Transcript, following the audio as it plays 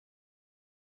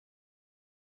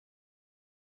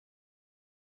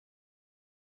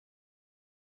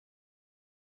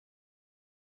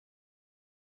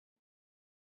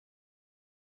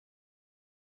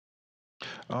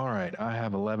All right, I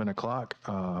have 11 o'clock.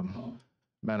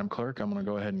 Madam Clerk, I'm going to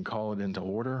go ahead and call it into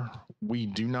order. We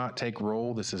do not take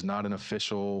roll. This is not an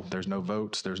official, there's no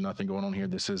votes, there's nothing going on here.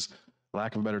 This is,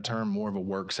 lack of a better term, more of a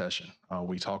work session.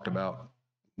 We talked about,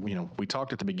 we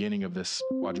talked at the beginning of this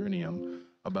quadrennium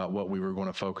about what we were going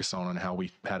to focus on and how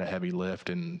we had a heavy lift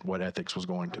and what ethics was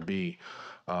going to be.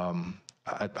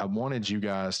 I wanted you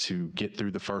guys to get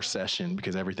through the first session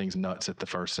because everything's nuts at the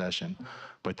first session.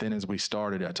 But then as we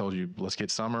started, I told you, let's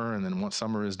get summer. And then once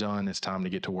summer is done, it's time to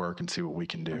get to work and see what we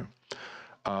can do.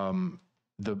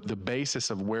 The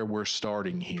basis of where we're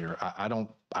starting here, I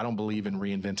don't believe in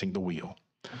reinventing the wheel.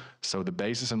 So the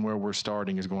basis and where we're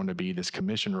starting is going to be this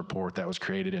commission report that was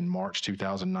created in March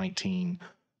 2019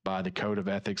 by the Code of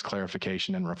Ethics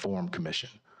Clarification and Reform Commission.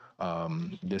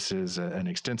 This is an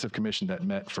extensive commission that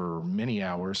met for many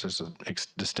hours. There's a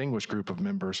distinguished group of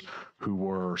members who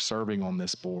were serving on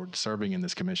this board, serving in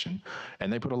this commission,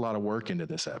 and they put a lot of work into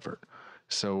this effort.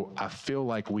 So I feel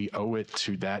like we owe it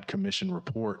to that commission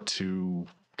report to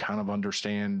kind of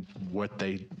understand what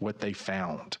they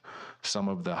found, some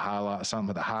of the highlights, some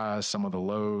of the highs, some of the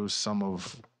lows, some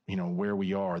of where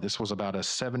we are. This was about a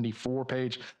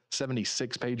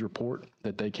 76-page report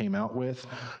that they came out with.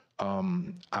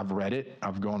 I've read it,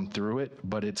 I've gone through it,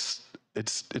 but it's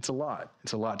a lot.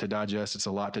 It's a lot to digest. It's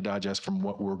a lot to digest from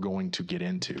what we're going to get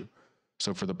into.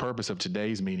 So for the purpose of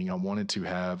today's meeting, I wanted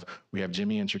to we have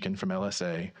Jimmy Intrican from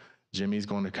LSA. Jimmy's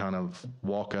going to kind of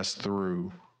walk us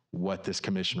through what this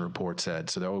commission report said,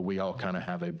 so that we all kind of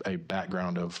have a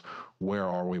background of where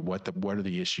are we, what are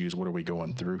the issues, what are we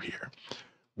going through here.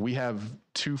 We have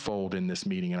twofold in this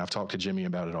meeting, and I've talked to Jimmy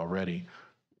about it already.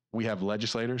 We have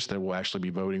legislators that will actually be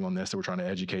voting on this, that we're trying to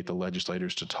educate the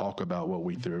legislators to talk about what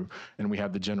we threw. And we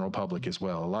have the general public as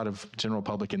well. A lot of general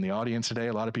public in the audience today,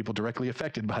 a lot of people directly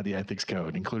affected by the ethics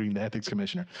code, including the ethics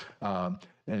commissioner.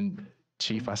 And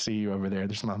Chief, I see you over there.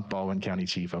 There's my Baldwin County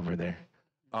Chief over there.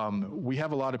 We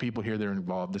have a lot of people here that are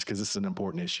involved because this is an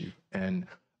important issue. And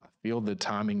I feel the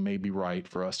timing may be right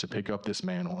for us to pick up this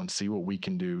mantle and see what we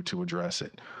can do to address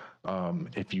it.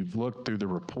 If you've looked through the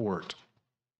report,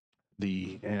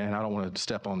 and I don't want to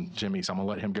step on Jimmy, so I'm going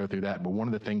to let him go through that. But one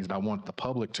of the things that I want the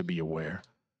public to be aware,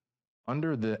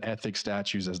 under the ethics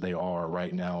statutes as they are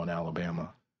right now in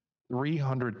Alabama,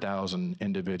 300,000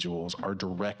 individuals are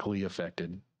directly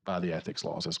affected by the ethics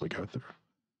laws as we go through.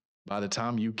 By the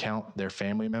time you count their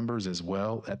family members as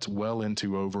well, that's well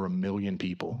into over 1 million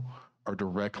people are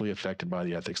directly affected by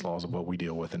the ethics laws of what we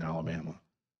deal with in Alabama.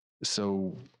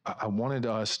 So I wanted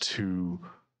us to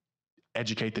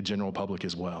educate the general public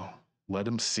as well. Let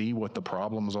them see what the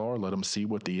problems are. Let them see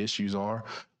what the issues are.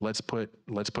 Let's put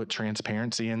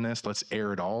transparency in this. Let's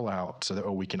air it all out so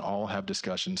that we can all have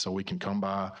discussions, so we can come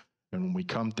by, and when we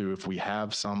come through, if we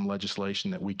have some legislation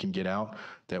that we can get out,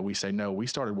 that we say, no, we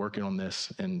started working on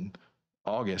this in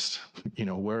August,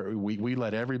 where we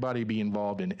let everybody be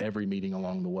involved in every meeting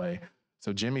along the way.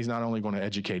 So Jimmy's not only going to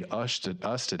educate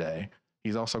us today,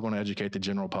 he's also going to educate the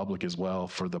general public as well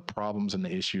for the problems and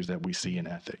the issues that we see in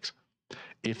ethics.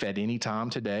 If at any time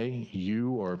today,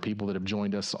 you or people that have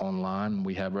joined us online,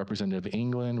 we have Representative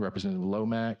England, Representative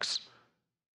Lomax.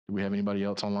 Do we have anybody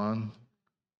else online?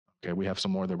 Okay, we have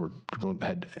some more that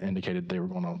had indicated they were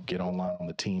going to get online on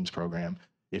the Teams program.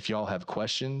 If y'all have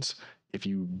questions, if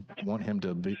you want him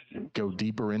to go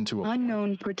deeper into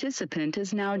unknown participant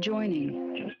is now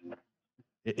joining.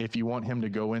 If you want him to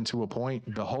go into a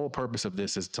point, the whole purpose of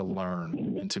this is to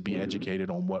learn and to be educated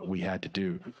on what we had to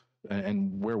do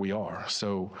and where we are.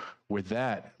 So with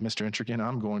that, Mr. Intrican,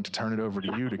 I'm going to turn it over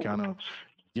to you to kind of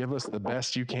give us the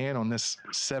best you can on this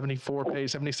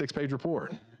 76-page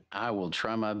report. I will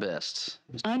try my best.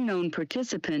 Unknown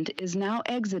participant is now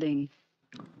exiting.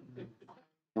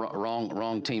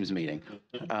 Wrong Teams meeting.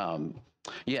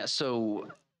 Yeah, so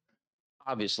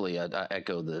obviously I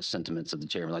echo the sentiments of the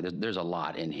chairman. Like there's a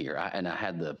lot in here. I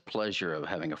had the pleasure of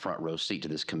having a front row seat to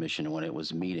this commission when it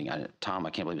was meeting. Tom, I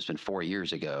can't believe it's been 4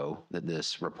 years ago that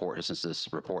since this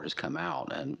report has come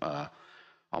out, and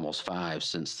almost 5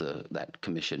 since that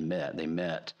commission met. They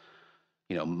met,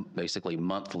 basically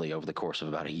monthly over the course of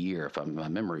about a year, if my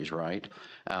memory is right.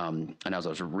 And as I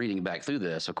was reading back through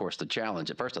this, of course, the challenge,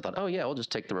 at first I thought, oh yeah, we'll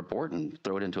just take the report and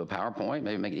throw it into a PowerPoint,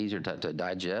 maybe make it easier to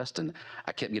digest. And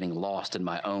I kept getting lost in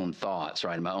my own thoughts,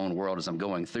 right, in my own world as I'm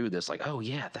going through this, like, oh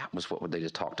yeah, that was what they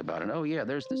just talked about. And oh yeah,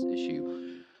 there's this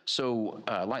issue. So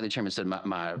like the chairman said,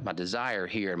 my desire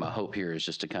here, my hope here is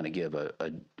just to kind of give a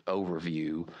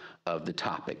overview of the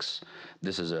topics.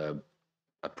 This is a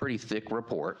pretty thick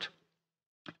report.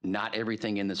 Not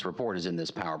everything in this report is in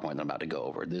this PowerPoint that I'm about to go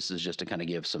over. This is just to kind of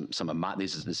give some of my,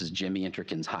 this is Jimmy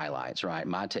Intrikin's highlights, right?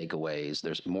 My takeaways.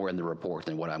 There's more in the report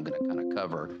than what I'm going to kind of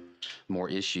cover, more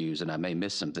issues, and I may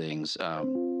miss some things.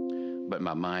 But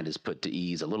my mind is put to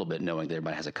ease a little bit knowing that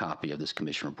everybody has a copy of this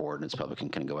commission report and its public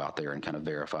can go out there and kind of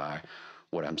verify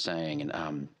what I'm saying.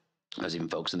 And there's even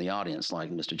folks in the audience,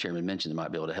 like Mr. Chairman mentioned, that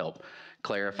might be able to help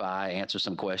clarify, answer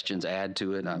some questions, add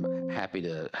to it. And I'm happy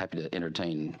to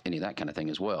entertain any of that kind of thing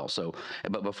as well. So,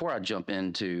 but before I jump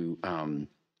into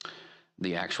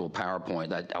the actual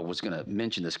PowerPoint, I was going to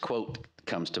mention this quote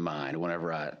comes to mind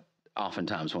whenever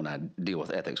oftentimes when I deal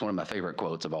with ethics. One of my favorite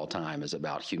quotes of all time is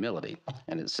about humility.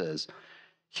 And it says,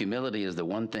 "Humility is the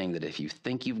one thing that if you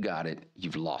think you've got it,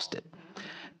 you've lost it."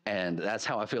 And that's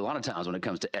how I feel a lot of times when it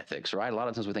comes to ethics, right? A lot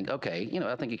of times we think, okay,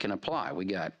 I think it can apply.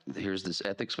 Here's this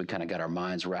ethics. We kind of got our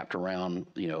minds wrapped around,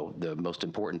 the most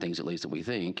important things, at least that we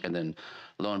think. And then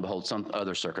lo and behold, some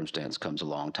other circumstance comes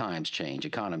along. Times change,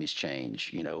 economies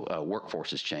change,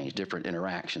 workforces change, different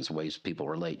interactions, ways people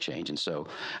relate change. And so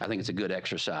I think it's a good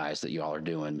exercise that you all are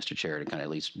doing, Mr. Chair, to kind of at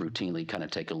least routinely kind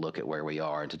of take a look at where we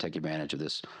are and to take advantage of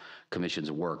this commission's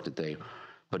work that they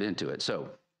put into it. So,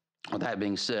 with that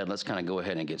being said, let's kind of go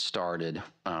ahead and get started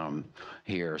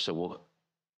here. So we'll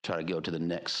try to go to the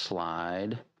next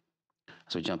slide.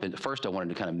 So we jump into, first I wanted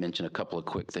to kind of mention a couple of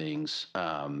quick things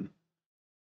about,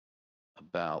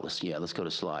 let's go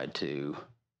to slide 2.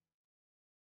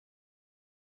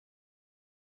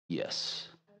 Yes.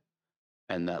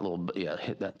 And that little,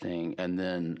 hit that thing. And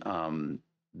then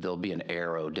there'll be an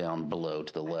arrow down below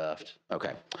to the left.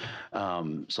 Okay.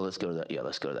 So let's go to that. Yeah,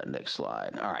 let's go to that next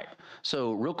slide. All right.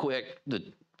 So real quick,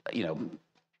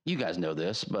 you guys know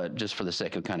this, but just for the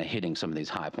sake of kind of hitting some of these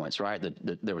high points, right?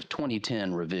 There was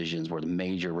 2010 revisions were the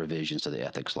major revisions to the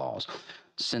ethics laws.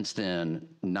 Since then,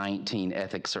 19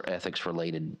 ethics or ethics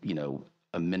related,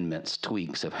 amendments,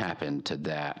 tweaks have happened to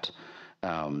that,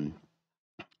 to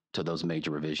those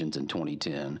major revisions in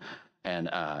 2010. And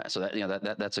so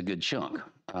that's a good chunk.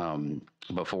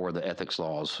 Before the ethics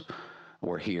laws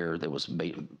were here, that was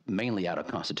mainly out of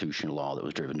constitutional law that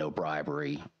was driven, no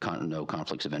bribery, no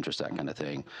conflicts of interest, that kind of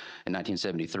thing. In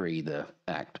 1973, the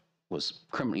act was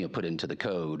criminally put into the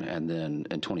code, and then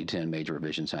in 2010, major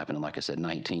revisions happened. And like I said,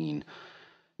 19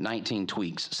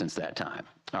 tweaks since that time.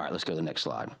 All right, let's go to the next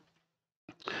slide.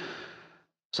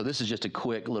 So this is just a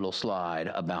quick little slide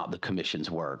about the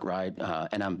commission's work, right?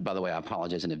 And by the way, I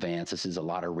apologize in advance. This is a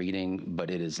lot of reading, but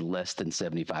it is less than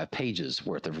 75 pages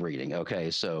worth of reading. Okay,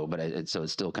 so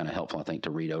it's still kind of helpful, I think,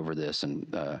 to read over this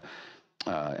and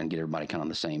get everybody kind of on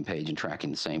the same page and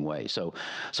tracking the same way. So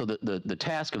the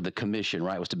task of the commission,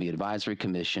 right, was to be an advisory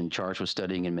commission charged with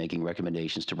studying and making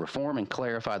recommendations to reform and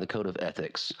clarify the code of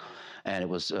ethics. And it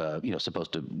was,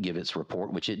 supposed to give its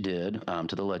report, which it did,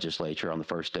 to the legislature on the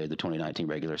first day of the 2019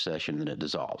 regular session, and then it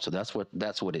dissolved. So that's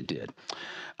what it did.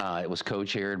 It was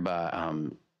co-chaired by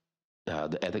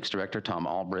the ethics director, Tom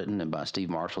Albritton, and by Steve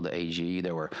Marshall, the AG.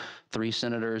 There were 3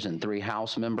 senators and 3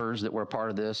 House members that were a part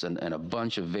of this, and a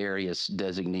bunch of various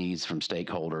designees from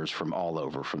stakeholders from all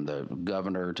over, from the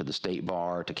governor to the state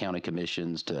bar to county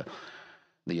commissions to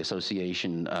the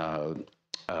association of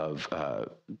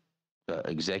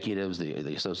executives,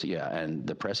 and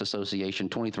the press association,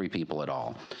 23 people at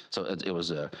all. So it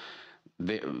was a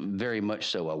very much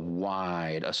so a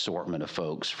wide assortment of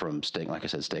folks from like I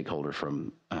said, stakeholders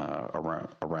from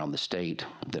around the state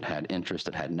that had interest,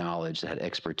 that had knowledge, that had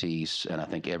expertise, and I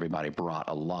think everybody brought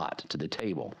a lot to the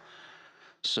table.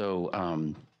 So,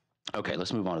 okay,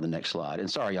 let's move on to the next slide. And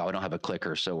sorry, y'all, we don't have a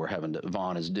clicker, so we're having to,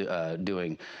 Vaughn is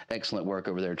doing excellent work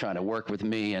over there, trying to work with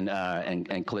me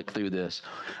and click through this.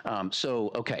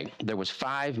 So, okay, there was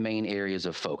 5 main areas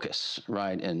of focus,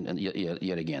 right? And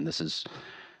yet again, this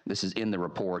is in the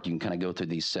report. You can kind of go through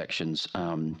these sections.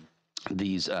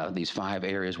 These 5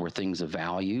 areas were things of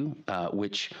value,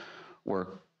 which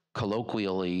were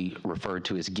colloquially referred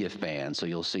to as gift ban. So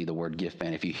you'll see the word gift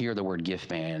ban. If you hear the word gift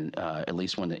ban, at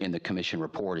least when in the commission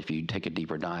report, if you take a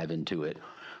deeper dive into it,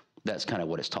 that's kind of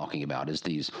what it's talking about, is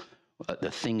these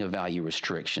the thing of value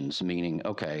restrictions, meaning,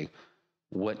 okay,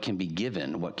 what can be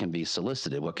given, what can be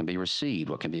solicited, what can be received,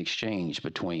 what can be exchanged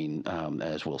between,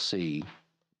 as we'll see,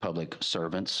 public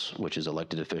servants, which is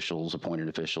elected officials, appointed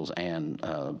officials, and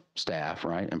staff,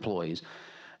 right, employees,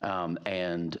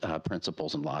 and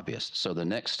principals and lobbyists. So the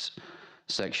next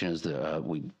section is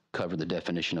we covered the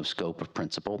definition of scope of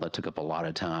principle. That took up a lot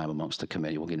of time amongst the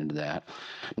committee. We'll get into that.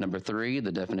 Number 3,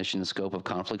 the definition and scope of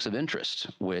conflicts of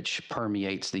interest, which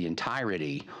permeates the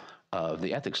entirety of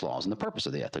the ethics laws and the purpose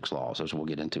of the ethics laws, as we'll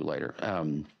get into later.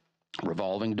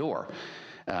 Revolving door,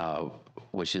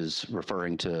 which is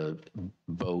referring to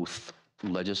both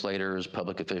legislators,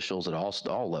 public officials at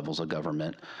all levels of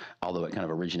government, although it kind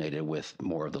of originated with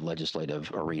more of the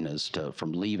legislative arenas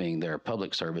from leaving their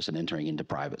public service and entering into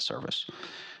private service.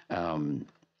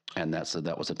 And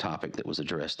that was a topic that was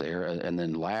addressed there. And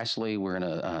then lastly, we're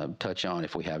going to touch on,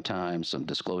 if we have time, some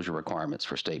disclosure requirements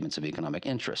for statements of economic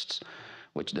interests.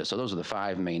 So those are the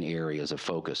 5 main areas of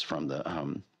focus from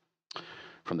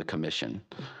the commission.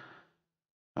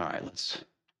 All right, let's.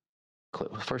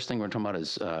 First thing we're talking about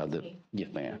is the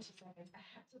gift ban.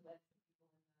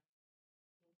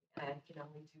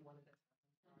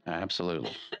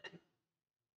 Absolutely.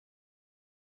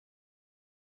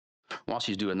 While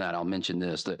she's doing that, I'll mention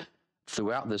this, that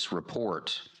throughout this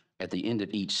report, at the end of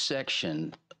each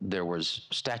section, there was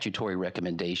statutory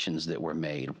recommendations that were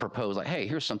made, proposed like, hey,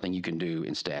 here's something you can do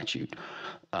in statute.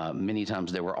 Many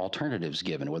times there were alternatives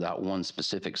given without one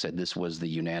specific said this was the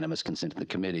unanimous consent of the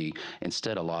committee.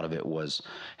 Instead, a lot of it was,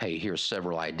 hey, here's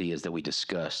several ideas that we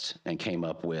discussed and came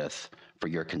up with for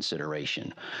your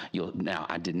consideration. Now,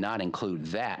 I did not include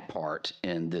that part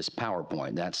in this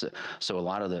PowerPoint. So a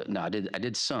lot of I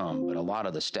did some, but a lot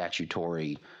of the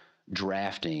statutory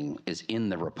drafting is in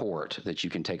the report that you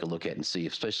can take a look at and see,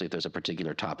 especially if there's a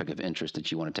particular topic of interest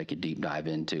that you want to take a deep dive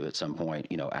into at some point,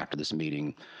 after this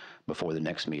meeting, before the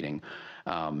next meeting.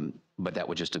 But that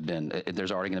would just have been,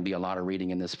 there's already going to be a lot of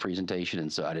reading in this presentation,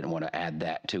 and so I didn't want to add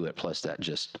that to it. Plus that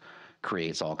just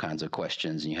creates all kinds of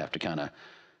questions, and you have to kind of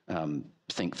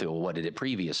think through, well, what did it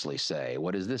previously say?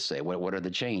 What does this say? What are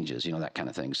the changes? That kind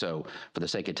of thing. So for the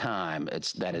sake of time,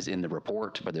 that is in the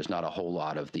report, but there's not a whole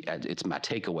lot of it's my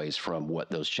takeaways from what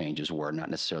those changes were, not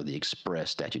necessarily the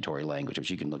express statutory language, which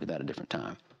you can look at that at a different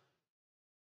time.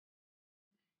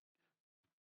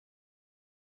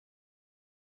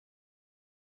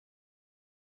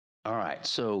 All right,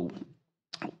 so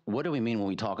what do we mean when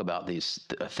we talk about these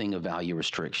thing of value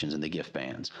restrictions and the gift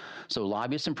bans? So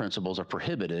lobbyists and principals are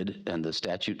prohibited, and the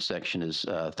statute section is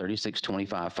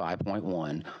 3625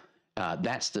 5.1.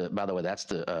 By the way, that's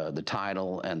the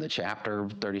title and the chapter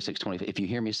 3625. If you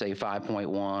hear me say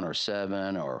 5.1 or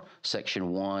 7 or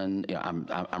section 1,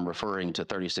 I'm referring to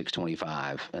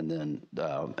 3625 and then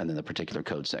the particular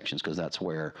code sections, because that's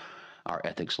where our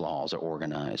ethics laws are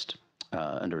organized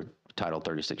under Title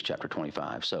 36, Chapter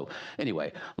 25. So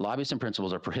anyway, lobbyists and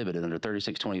principals are prohibited under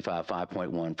 3625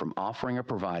 5.1 from offering or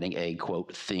providing a,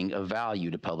 quote, thing of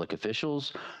value to public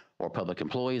officials or public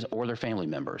employees or their family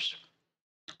members.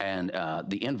 And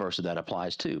the inverse of that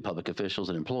applies too. Public officials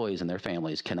and employees and their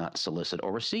families cannot solicit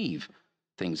or receive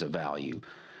things of value.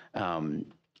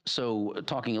 So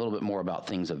talking a little bit more about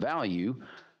things of value,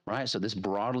 right? So this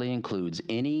broadly includes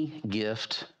any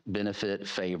gift, benefit,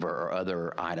 favor, or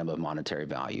other item of monetary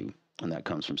value. And that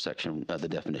comes from the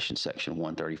definition, section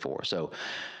 134. So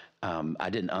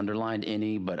I didn't underline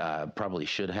any, but I probably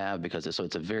should have, because it's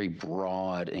a very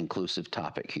broad, inclusive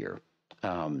topic here.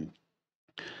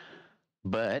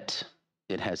 But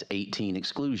it has 18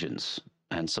 exclusions,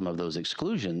 and some of those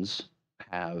exclusions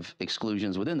have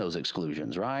exclusions within those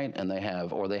exclusions, right? And they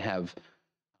have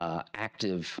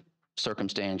active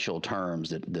circumstantial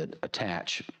terms that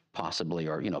attach possibly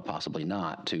or possibly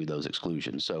not to those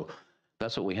exclusions. So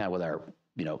that's what we have with our,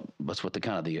 that's what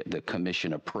the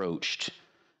commission approached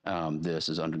this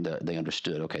is they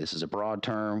understood, okay, this is a broad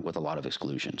term with a lot of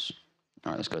exclusions.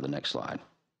 All right, let's go to the next slide.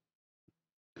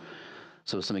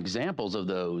 So some examples of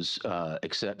those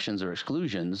exceptions or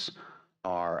exclusions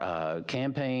are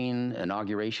campaign,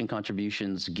 inauguration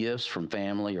contributions, gifts from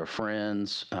family or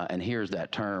friends, and here's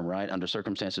that term, right? Under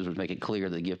circumstances which make it clear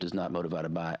that the gift is not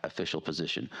motivated by official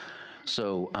position.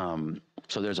 So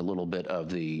there's a little bit of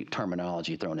the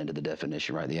terminology thrown into the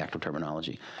definition, right? The actual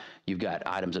terminology. You've got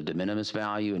items of de minimis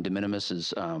value, and de minimis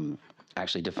is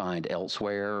actually defined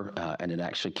elsewhere, and it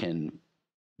actually can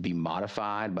be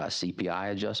modified by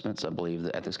CPI adjustments. I believe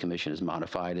the Ethics Commission has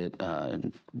modified it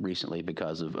recently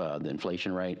because of the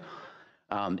inflation rate.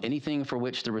 Anything for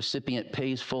which the recipient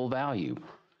pays full value.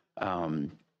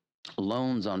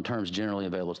 Loans on terms generally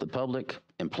available to the public,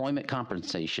 employment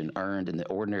compensation earned in the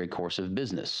ordinary course of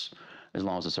business, as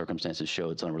long as the circumstances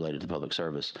show it's unrelated to public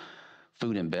service.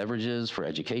 Food and beverages for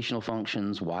educational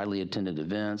functions, widely attended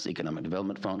events, economic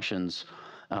development functions,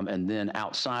 and then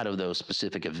outside of those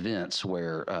specific events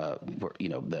where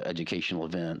the educational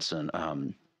events and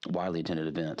widely attended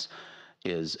events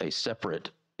is a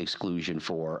separate exclusion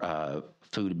for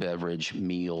food, beverage,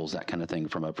 meals, that kind of thing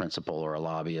from a principal or a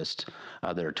lobbyist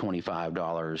that are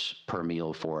 $25 per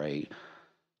meal for a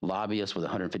lobbyist with a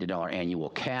 $150 annual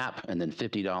cap, and then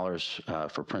 $50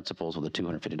 for principals with a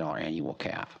 $250 annual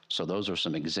cap. So those are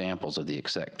some examples of the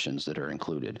exceptions that are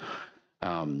included.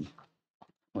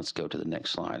 let's go to the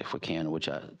next slide if we can, which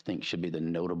I think should be the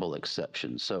notable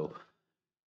exceptions. So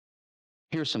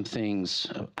here's some things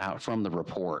out from the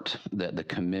report that the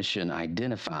commission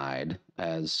identified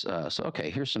as, okay,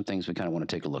 here's some things we kind of want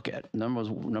to take a look at.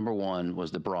 Number one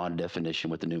was the broad definition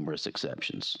with the numerous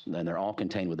exceptions. And they're all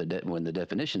contained within the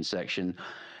definition section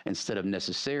instead of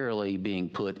necessarily being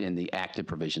put in the active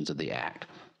provisions of the act.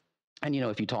 And,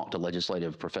 if you talk to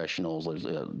legislative professionals,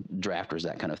 drafters,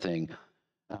 that kind of thing,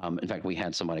 in fact, we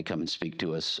had somebody come and speak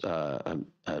to us,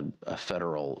 a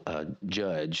federal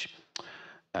judge.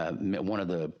 One of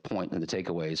the point and the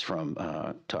takeaways from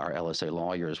to our LSA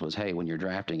lawyers was, hey, when you're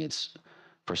drafting, it's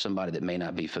for somebody that may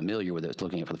not be familiar with it,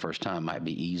 looking at it for the first time, might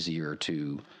be easier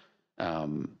to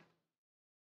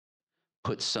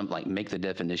make the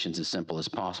definitions as simple as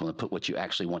possible and put what you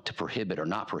actually want to prohibit or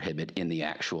not prohibit in the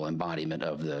actual embodiment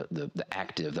of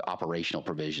the operational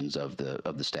provisions of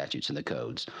the statutes and the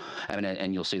codes.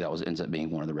 And you'll see that ends up being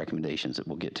one of the recommendations that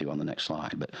we'll get to on the next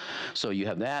slide. But so you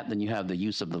have that, then you have the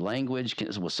use of the language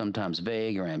was sometimes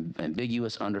vague or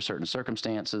ambiguous under certain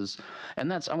circumstances.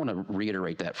 And I want to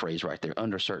reiterate that phrase right there,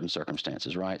 under certain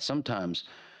circumstances, right? Sometimes,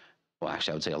 well,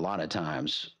 actually I would say a lot of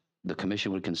times, the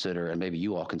commission would consider, and maybe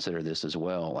you all consider this as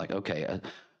well, like, okay,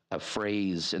 a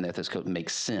phrase in the ethics code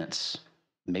makes sense,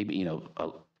 maybe, in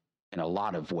a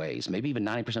lot of ways, maybe even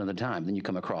 90% of the time. Then you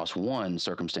come across one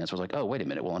circumstance where it's like, oh, wait a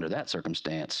minute, well, under that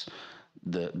circumstance,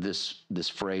 this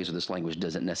phrase or this language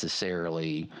doesn't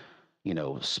necessarily,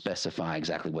 specify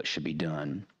exactly what should be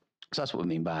done. So that's what we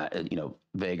mean by,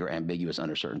 vague or ambiguous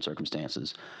under certain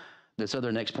circumstances. This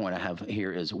other next point I have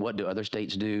here is, what do other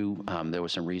states do? There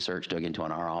was some research dug into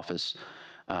in our office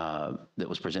that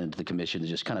was presented to the commission that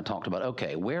just kind of talked about,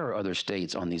 okay, where are other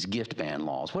states on these gift ban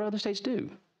laws? What do other states do?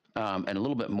 And a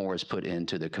little bit more is put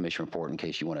into the commission report. In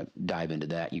case you want to dive into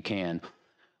that, you can.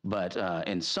 But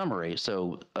in summary,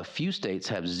 so a few states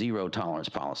have zero tolerance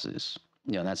policies.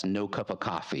 That's no cup of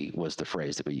coffee was the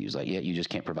phrase that we use. Like, yeah, you just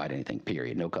can't provide anything,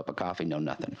 period. No cup of coffee, no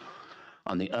nothing.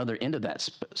 On the other end of that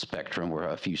spectrum were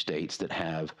a few states that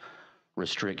have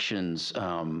restrictions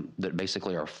that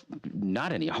basically are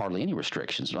hardly any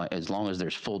restrictions, right? As long as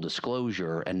there's full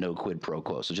disclosure and no quid pro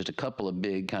quo. So just a couple of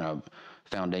big kind of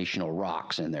foundational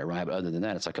rocks in there, right? But other than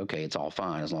that, it's like, okay, it's all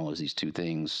fine as long as these two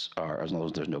things as long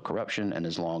as there's no corruption and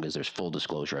as long as there's full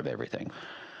disclosure of everything.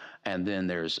 And then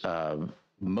there's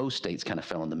most states kind of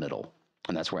fell in the middle.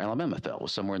 And that's where Alabama fell,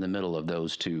 was somewhere in the middle of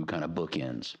those two kind of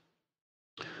bookends.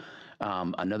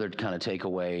 Another kind of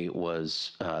takeaway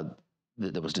was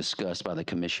that was discussed by the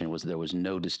commission was there was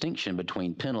no distinction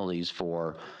between penalties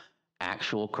for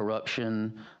actual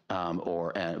corruption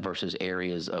versus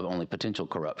areas of only potential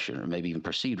corruption or maybe even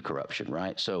perceived corruption,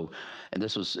 right? So, and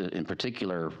this was in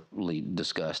particularly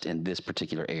discussed in this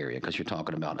particular area because you're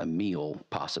talking about a meal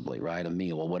possibly, right? A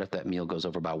meal. Well, what if that meal goes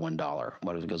over by $1?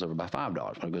 What if it goes over by $5?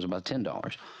 What if it goes over by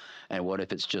 $10? And what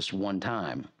if it's just one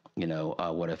time?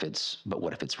 What if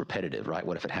it's repetitive, right?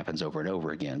 What if it happens over and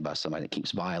over again by somebody that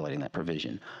keeps violating that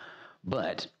provision?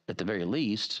 But at the very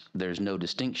least, there's no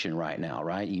distinction right now,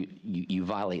 right? You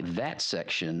violate that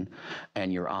section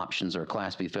and your options are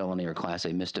Class B felony or Class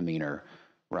A misdemeanor,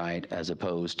 right? As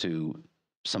opposed to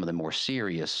some of the more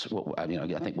serious, I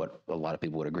think what a lot of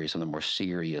people would agree, some of the more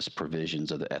serious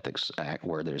provisions of the Ethics Act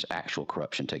where there's actual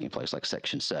corruption taking place, like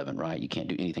Section 7, right? You can't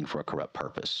do anything for a corrupt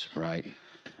purpose, right?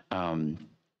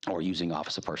 Or using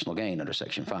office of personal gain under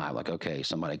Section 5, like, okay,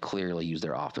 somebody clearly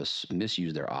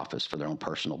misused their office for their own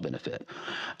personal benefit,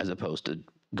 as opposed to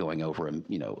going over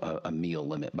a meal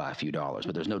limit by a few dollars.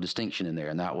 But there's no distinction in there,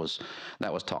 and that was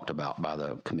talked about by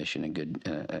the commission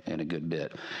in a good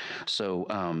bit. So,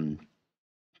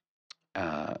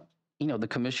 the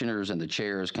commissioners and the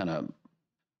chairs kind of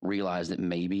realized that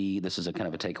maybe this is a kind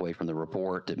of a takeaway from the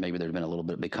report, that maybe there'd been a little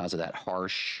bit because of that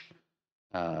harsh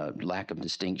lack of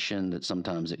distinction, that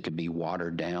sometimes it could be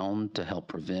watered down to help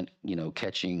prevent,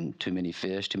 catching too many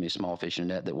small fish in a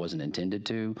net that wasn't intended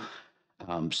to.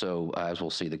 So as we'll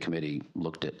see, the committee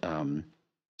looked at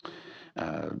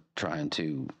trying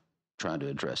to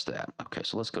address that. Okay,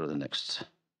 so let's go to the next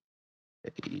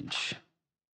page.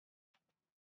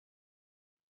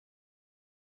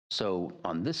 So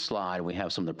on this slide, we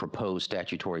have some of the proposed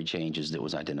statutory changes that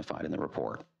was identified in the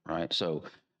report, right? So,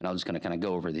 and I'm just going to kind of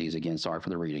go over these again. Sorry for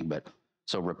the reading, but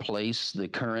so replace the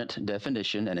current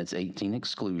definition and its 18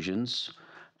 exclusions,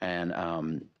 and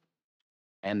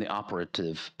the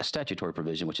operative statutory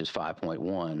provision, which is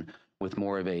 5.1, with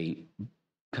more of a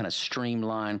kind of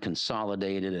streamlined,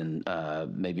 consolidated, and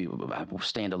maybe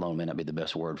standalone may not be the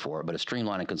best word for it, but a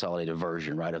streamlined and consolidated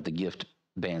version, right, of the gift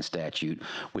ban statute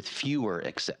with fewer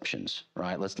exceptions,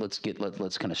 right? Let's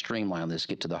kind of streamline this,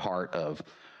 get to the heart of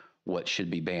what should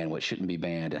be banned, what shouldn't be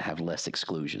banned, and have less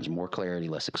exclusions, more clarity,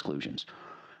 less exclusions.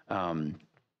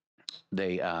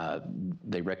 They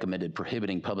recommended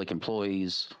prohibiting public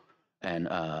employees and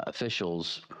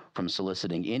officials from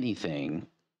soliciting anything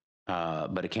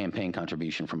but a campaign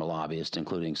contribution from a lobbyist,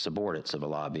 including subordinates of a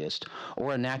lobbyist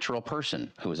or a natural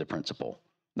person who is a principal.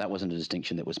 That wasn't a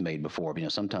distinction that was made before. But,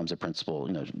 sometimes a principal,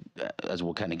 as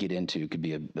we'll kind of get into, could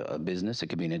be a business, it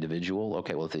could be an individual.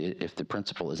 Okay, well, if the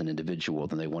principal is an individual,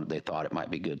 then they thought it might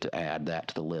be good to add that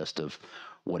to the list of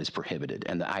what is prohibited.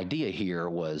 And the idea here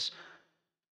was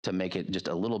to make it just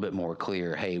a little bit more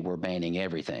clear. Hey, we're banning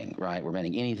everything, right? We're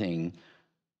banning anything,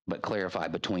 but clarify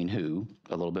between who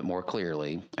a little bit more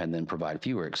clearly, and then provide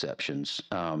fewer exceptions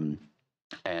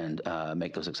and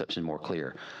make those exceptions more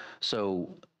clear.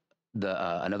 So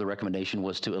another recommendation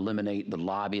was to eliminate the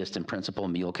lobbyist and principal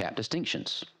meal cap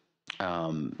distinctions.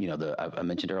 I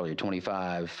mentioned earlier,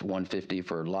 25, 150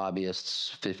 for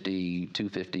lobbyists, 50,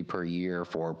 250 per year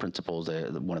for principals.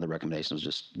 One of the recommendations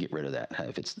was just get rid of that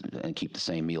and keep the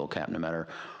same meal cap no matter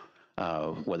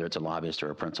whether it's a lobbyist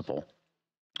or a principal.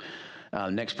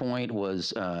 Next point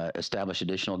was establish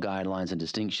additional guidelines and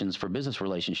distinctions for business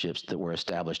relationships that were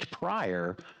established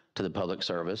prior to the public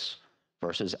service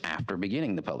versus after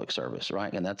beginning the public service,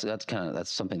 right? And that's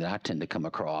something that I tend to come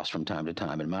across from time to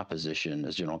time in my position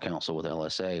as general counsel with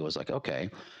LSA. Was like, okay,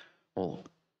 well,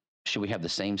 should we have the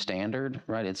same standard,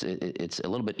 right? It's a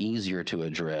little bit easier to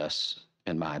address,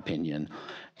 in my opinion,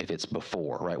 if it's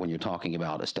before, right? When you're talking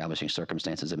about establishing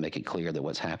circumstances that make it clear that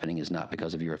what's happening is not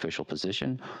because of your official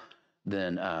position,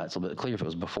 then it's a little bit clear if it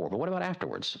was before. But what about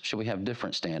afterwards? Should we have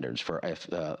different standards for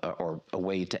or a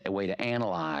way to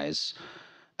analyze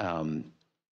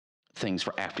things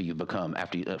for after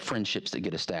friendships that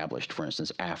get established, for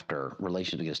instance, after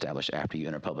relations that get established after you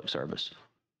enter public service,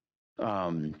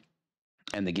 and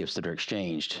the gifts that are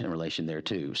exchanged in relation there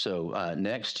too. So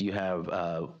next you have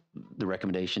the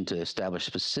recommendation to establish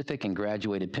specific and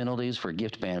graduated penalties for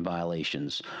gift ban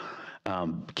violations.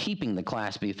 Keeping the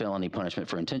Class B felony punishment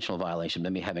for intentional violation,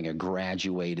 maybe having a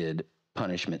graduated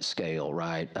punishment scale,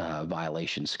 right?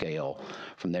 Violation scale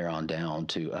from there on down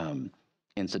to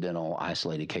incidental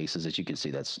isolated cases. As you can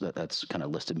see, that's kind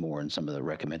of listed more in some of the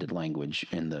recommended language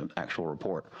in the actual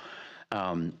report.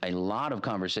 A lot of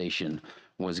conversation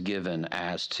was given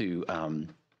as to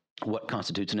what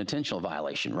constitutes an intentional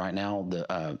violation. Right now,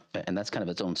 and that's kind of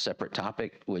its own separate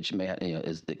topic, which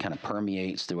it kind of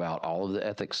permeates throughout all of the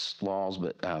ethics laws,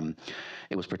 but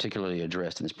it was particularly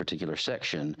addressed in this particular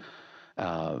section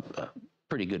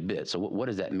pretty good bit. So what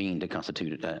does that mean to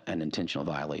constitute an intentional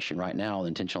violation? Right now,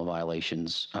 intentional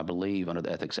violations, I believe, under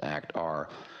the Ethics Act are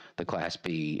the Class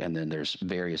B, and then there's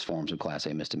various forms of Class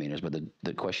A misdemeanors. But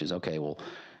the question is, okay, well,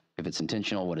 if it's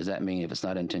intentional, what does that mean? If it's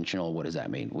not intentional, what does that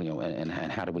mean? And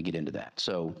how do we get into that?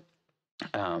 So,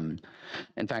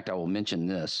 in fact, I will mention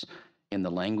this in the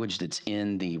language that's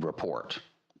in the report.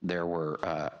 There were,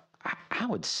 I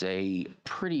would say,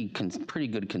 pretty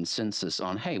good consensus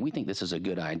on, hey, we think this is a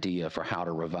good idea for how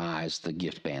to revise the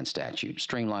gift ban statute,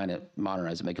 streamline it,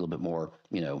 modernize it, make it a little bit more,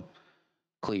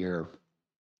 clear.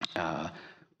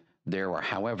 There were,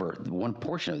 however, one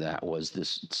portion of that was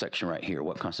this section right here,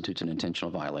 what constitutes an intentional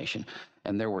violation.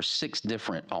 And there were 6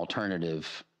 different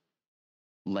alternative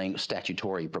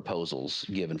statutory proposals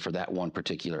given for that one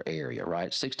particular area,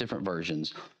 right? 6 different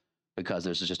versions, because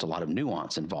there's just a lot of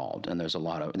nuance involved. And there's a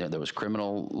lot of, there was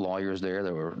criminal lawyers there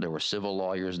were civil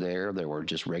lawyers there were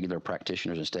just regular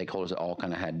practitioners and stakeholders that all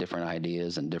kind of had different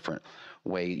ideas and different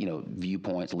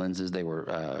viewpoints, lenses they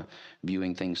were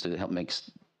viewing things to help make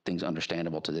things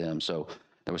understandable to them. So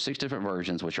there were 6 different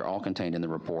versions, which are all contained in the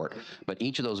report, but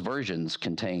each of those versions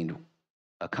contained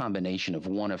a combination of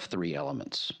one of 3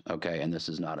 elements. Okay, and this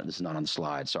is not on the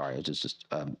slide. Sorry, it's just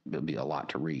it'll be a lot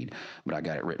to read, but I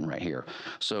got it written right here.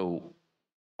 So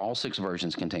all 6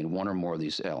 versions contain one or more of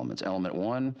these elements. Element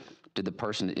 1: did the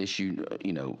person that issued,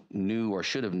 knew or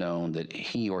should have known that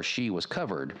he or she was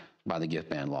covered by the gift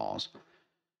ban laws?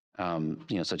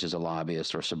 Such as a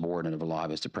lobbyist or subordinate of a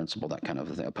lobbyist, a principal, that kind of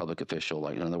thing, a public official.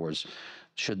 Like, in other words,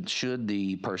 should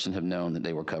the person have known that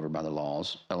they were covered by the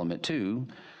laws? Element 2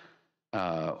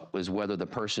 was whether the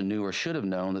person knew or should have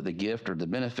known that the gift or the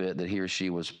benefit that he or she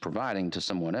was providing to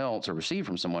someone else or received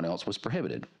from someone else was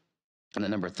prohibited. And then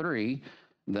number 3,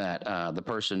 that the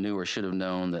person knew or should have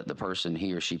known that the person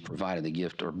he or she provided the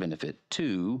gift or benefit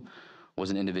to was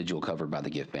an individual covered by the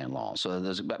gift ban law. So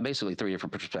there's basically 3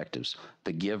 different perspectives: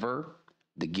 the giver,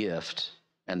 the gift,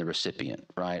 and the recipient,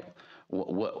 right?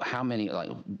 how many,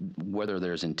 like, whether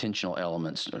there's intentional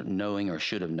elements, or knowing or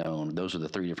should have known, those are the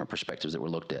three different perspectives that were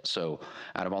looked at. So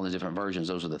out of all the different versions,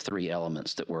 those are the three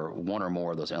elements that were, one or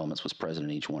more of those elements was present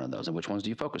in each one of those. And which ones do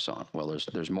you focus on? Well,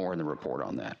 there's more in the report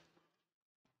on that.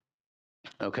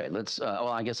 Okay, well,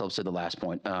 I guess I'll say the last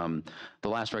point. The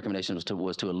last recommendation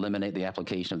was to eliminate the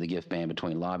application of the gift ban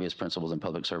between lobbyist principals and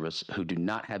public service who do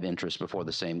not have interest before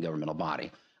the same governmental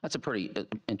body. That's a pretty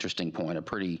interesting point, a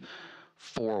pretty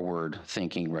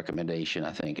forward-thinking recommendation,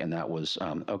 I think. And that was,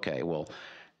 okay, well,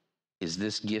 is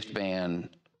this gift ban,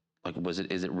 like,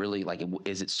 is it really, like,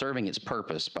 is it serving its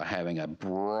purpose by having a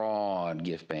broad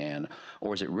gift ban,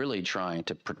 or is it really trying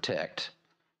to protect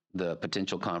the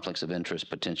potential conflicts of interest,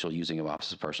 potential using of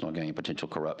office of personal gain, potential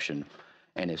corruption?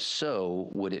 And if so,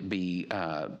 would it be,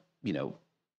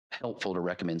 helpful to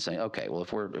recommend saying, okay, well,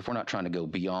 if we're not trying to go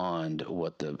beyond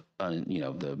what the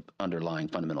underlying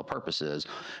fundamental purpose is,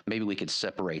 maybe we could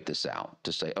separate this out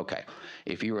to say, okay,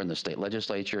 if you were in the state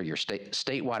legislature, your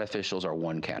statewide officials are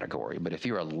one category, but if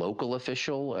you're a local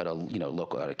official at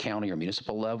a county or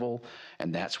municipal level,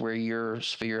 and that's where your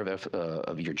sphere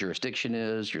of your jurisdiction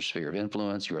is, your sphere of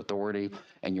influence, your authority,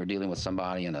 and you're dealing with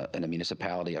somebody in a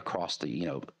municipality across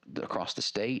the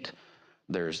state,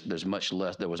 there was much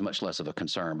less of a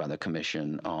concern by the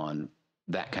commission on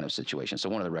that kind of situation. So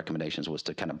one of the recommendations was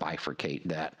to kind of bifurcate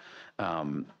that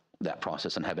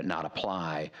process and have it not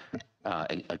apply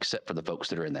except for the folks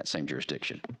that are in that same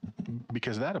jurisdiction.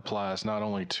 Because that applies not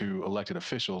only to elected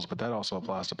officials, but that also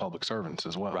applies to public servants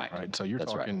as well, right? So you're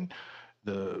talking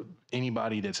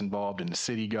anybody that's involved in the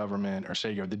city government or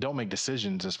state government that don't make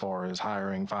decisions as far as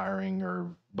hiring, firing, or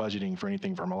budgeting for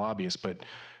anything from a lobbyist,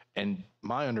 and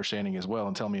my understanding as well,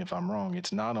 and tell me if I'm wrong,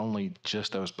 it's not only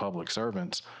just those public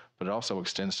servants, but it also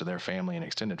extends to their family and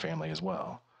extended family as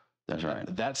well. That's right.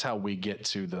 That's how we get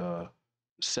to the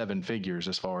 7 figures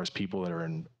as far as people that are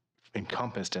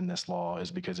encompassed in this law, is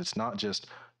because it's not just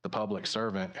the public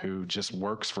servant who just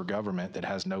works for government that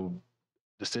has no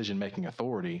decision-making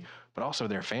authority, but also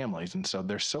their families. And so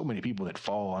there's so many people that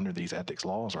fall under these ethics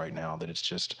laws right now that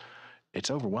it's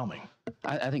overwhelming.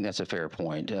 I think that's a fair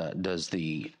point.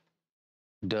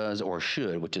 Does or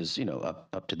should, which is,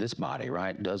 up to this body,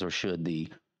 right? Does or should the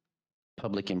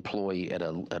public employee at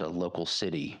a local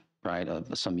city, right,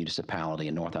 some municipality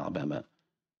in North Alabama,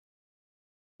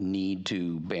 need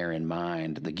to bear in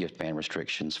mind the gift ban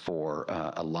restrictions for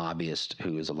a lobbyist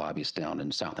who is a lobbyist down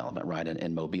in South Alabama, right,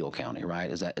 in Mobile County, right?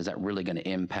 Is that really going to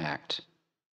impact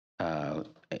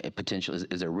a potential?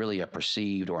 Is there really a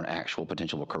perceived or an actual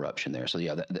potential of corruption there? So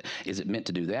yeah, is it meant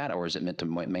to do that, or is it meant to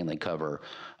mainly cover?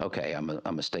 Okay, I'm a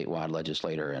statewide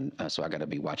legislator, and so I got to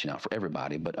be watching out for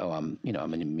everybody. But I'm a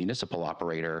municipal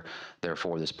operator.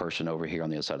 Therefore, this person over here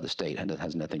on the other side of the state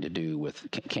has nothing to do with.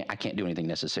 I can't do anything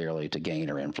necessarily to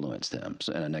gain or influence them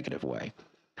in a negative way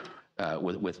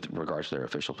with regards to their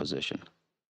official position.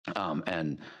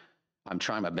 And I'm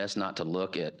trying my best not to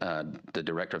look at the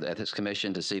director of the Ethics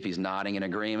Commission to see if he's nodding in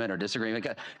agreement or disagreement,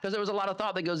 because there was a lot of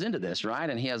thought that goes into this, right?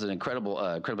 And he has an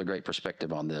incredibly great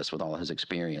perspective on this with all of his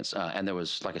experience. And there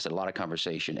was, like I said, a lot of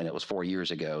conversation, and it was 4 years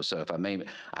ago. So if I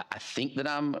think that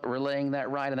I'm relaying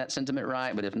that right and that sentiment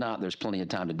right, but if not, there's plenty of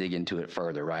time to dig into it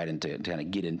further, right? And to kind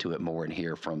of get into it more and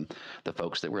hear from the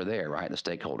folks that were there, right? The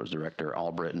stakeholders, Director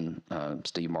Albritton,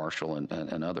 Steve Marshall,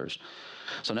 and others.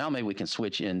 So now maybe we can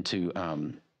switch into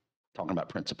talking about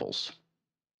principles,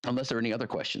 unless there are any other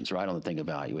questions, right, on the thing of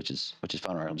value, which is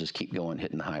fine. I'll just keep going,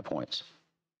 hitting the high points.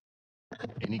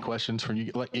 Any questions from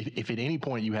you? Like, if at any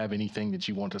point you have anything that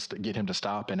you want to get him to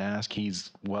stop and ask,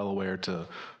 he's well aware to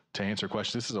answer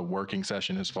questions. This is a working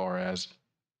session as far as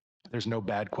there's no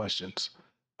bad questions.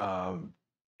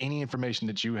 Any information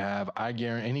that you have, I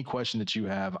guarantee any question that you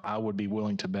have, I would be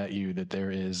willing to bet you that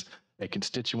there is a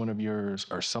constituent of yours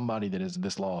or somebody that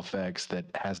this law affects that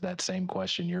has that same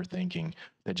question you're thinking,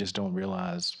 that just don't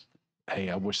realize, hey,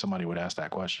 I wish somebody would ask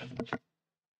that question.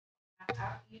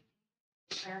 You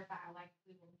clarify, like,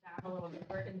 we will dive a little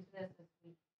deeper into this as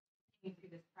we continue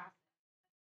through this process.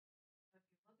 So if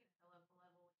you're looking at the local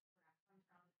level, which is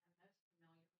where I come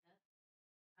from and I'm most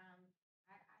familiar with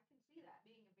this, I can see that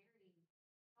being a very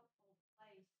helpful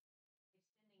place,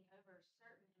 extending over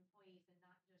certain employees and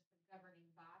not just the governing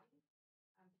body,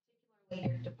 particularly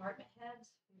your department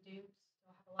heads who do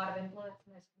still have a lot of influence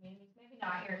in those communities. Maybe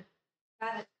not your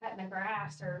guy that's cutting the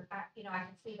grass, or I can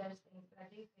see those things, but I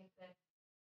do think that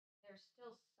there's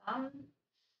still some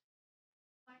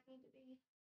might need to be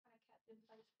kind of kept in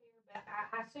place here, but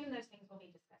I assume those things will be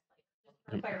discussed later, just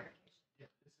for clarification. Yeah,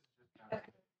 this is just kind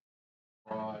of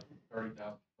broad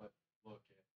 30,000 foot look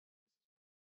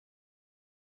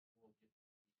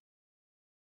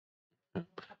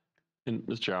at. And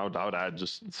Mr. Chair, I would add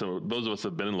just, so those of us that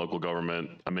have been in local government,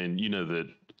 I mean, you know that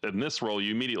in this role,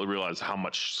 you immediately realize how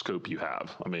much scope you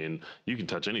have. I mean, you can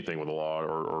touch anything with a law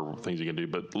or things you can do,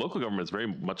 but local government is very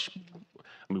much,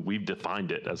 I mean, we've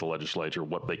defined it as a legislature,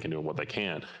 what they can do and what they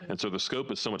can't. And so the scope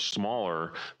is so much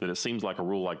smaller that it seems like a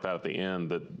rule like that at the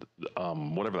end that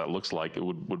whatever that looks like, it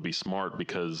would be smart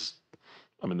because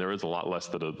I mean, there is a lot less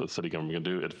that the city government can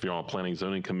do. If you're on a planning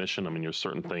zoning commission, I mean, there's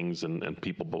certain things and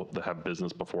people that have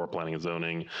business before planning and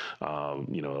zoning,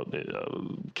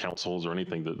 councils or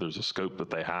anything that there's a scope that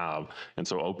they have. And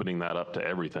so opening that up to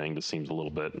everything just seems a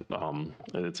little bit,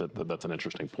 that's an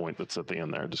interesting point that's at the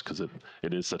end there just because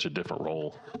it is such a different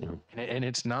role. You know? And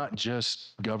it's not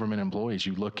just government employees.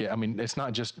 You look at, I mean, it's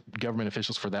not just government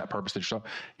officials for that purpose. There's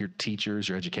your teachers,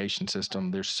 your education system.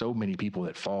 There's so many people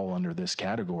that fall under this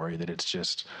category that it's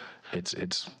just, it's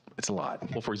a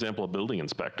lot. Well, for example, a building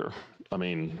inspector. I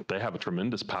mean, they have a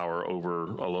tremendous power over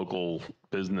a local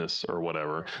business or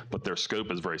whatever, but their scope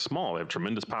is very small. They have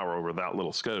tremendous power over that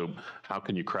little scope. How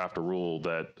can you craft a rule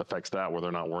that affects that where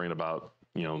they're not worrying about,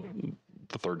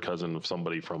 the third cousin of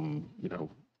somebody from,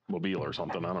 Mobile or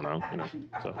something? I don't know.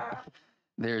 So.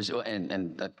 There's,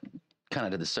 and kind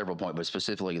of to the several point, but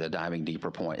specifically the diving deeper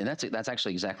point. And that's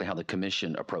actually exactly how the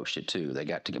commission approached it too. They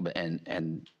got together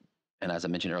and as I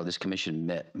mentioned earlier, this commission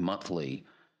met monthly,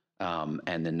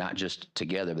 and then not just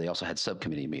together, but they also had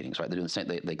subcommittee meetings, right? They're doing the same.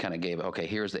 They kind of gave, okay,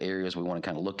 here's the areas we want to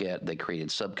kind of look at. They created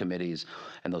subcommittees,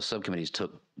 and those subcommittees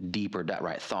took deeper,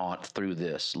 thought through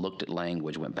this, looked at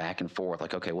language, went back and forth,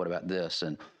 like, okay, what about this?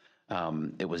 And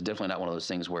it was definitely not one of those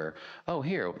things where, oh,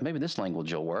 here, maybe this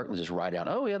language will work. We'll just write out,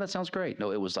 oh, yeah, that sounds great.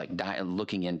 No, it was like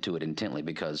looking into it intently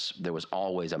because there was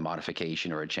always a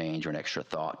modification or a change or an extra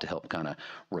thought to help kind of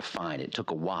refine it. It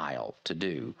took a while to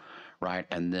do, right?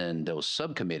 And then those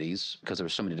subcommittees, because there were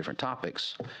so many different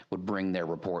topics, would bring their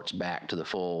reports back to the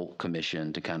full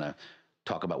commission to kind of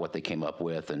talk about what they came up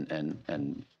with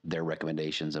and their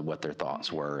recommendations and what their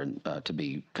thoughts were and to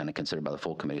be kind of considered by the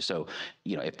full committee. So,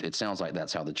 if it sounds like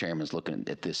that's how the chairman's looking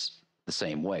at this the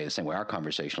same way our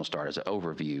conversation will start as an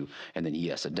overview and then,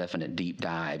 yes, a definite deep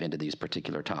dive into these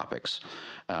particular topics.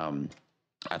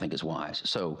 I think is wise.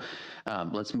 So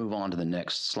let's move on to the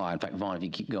next slide. In fact, Vaughn, if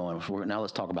you keep going, now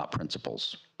let's talk about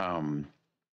principles.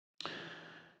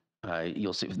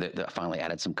 You'll see that finally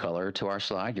added some color to our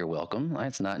slide. You're welcome.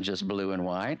 It's not just blue and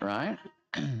white, right?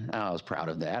 I was proud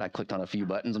of that. I clicked on a few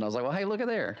buttons and I was like, well, hey, look at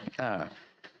there.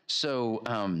 So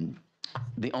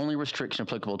the only restriction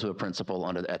applicable to a principle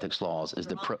under the ethics laws is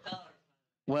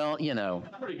well,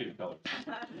 Pretty good color.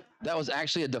 that was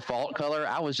actually a default color.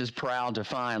 I was just proud to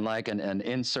find like an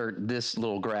insert this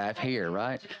little graph here,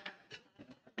 right?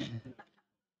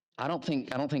 I don't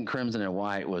think crimson and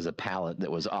white was a palette that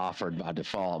was offered by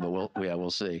default, but we'll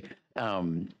see.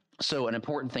 So an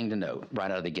important thing to note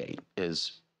right out of the gate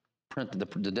is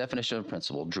the definition of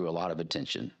principle drew a lot of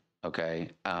attention, okay,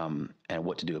 and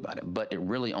what to do about it. But it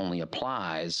really only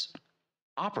applies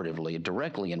operatively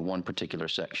directly in one particular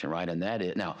section, right? And that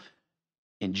is, now,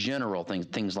 in general,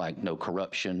 things like no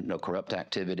corruption, no corrupt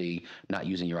activity, not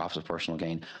using your office of personal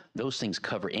gain, those things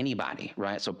cover anybody,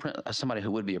 right? So somebody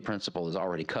who would be a principal is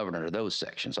already covered under those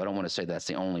sections. So I don't want to say that's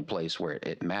the only place where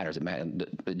it matters.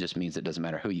 It just means it doesn't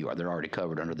matter who you are. They're already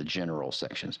covered under the general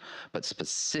sections. But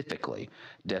specifically,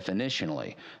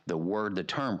 definitionally, the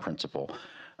term principal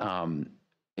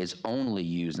is only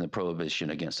used in the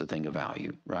prohibition against a thing of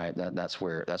value, right? That's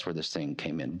where this thing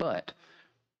came in. But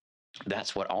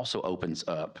that's what also opens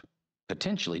up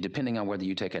potentially, depending on whether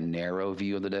you take a narrow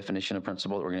view of the definition of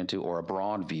principle that we're going to, or a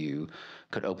broad view,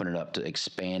 could open it up to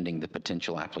expanding the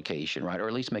potential application, right? Or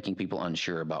at least making people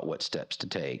unsure about what steps to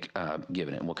take,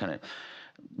 given it. And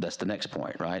that's the next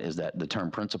point, right? Is that the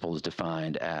term principal is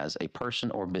defined as a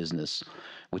person or business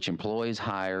which employs,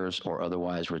 hires, or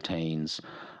otherwise retains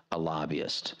a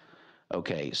lobbyist.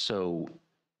 Okay, so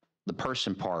the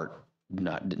person part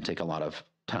didn't take a lot of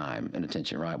time and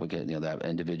attention, right? We get, that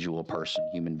individual person,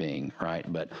 human being, right?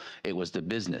 But it was the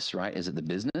business, right? Is it the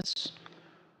business,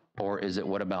 or is it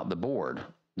what about the board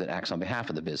that acts on behalf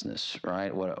of the business,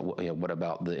 right? What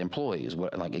about the employees?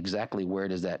 Exactly where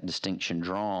does that distinction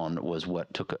drawn was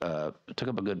what took up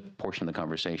a good portion of the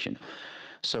conversation.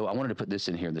 So I wanted to put this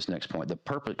in here, this next point, the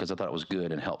purpose, because I thought it was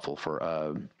good and helpful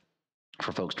for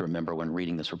folks to remember when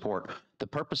reading this report. The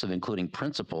purpose of including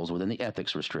principles within the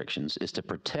ethics restrictions is to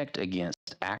protect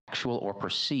against actual or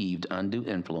perceived undue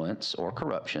influence or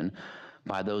corruption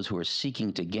by those who are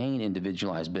seeking to gain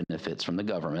individualized benefits from the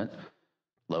government,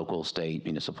 local, state,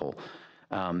 municipal,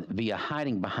 via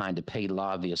hiding behind a paid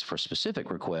lobbyist for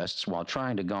specific requests while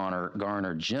trying to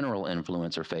garner general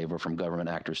influence or favor from government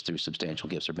actors through substantial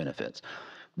gifts or benefits.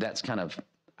 that's kind of,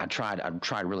 I tried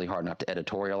really hard not to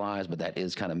editorialize, but that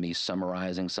is kind of me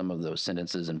summarizing some of those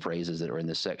sentences and phrases that are in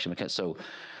this section. Because so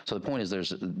the point is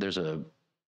there's a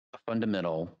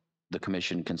fundamental, the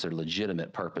commission consider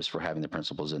legitimate purpose for having the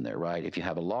principles in there, right? If you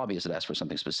have a lobbyist that asks for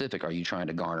something specific, are you trying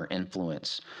to garner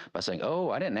influence by saying, oh,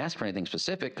 I didn't ask for anything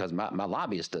specific because my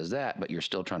lobbyist does that, but you're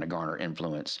still trying to garner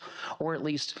influence, or at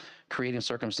least creating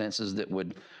circumstances that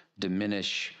would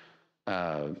diminish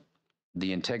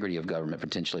the integrity of government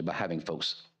potentially by having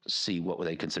folks see what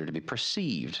they consider to be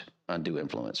perceived undue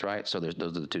influence, right? So those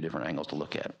are the two different angles to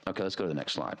look at. Okay, let's go to the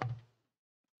next slide.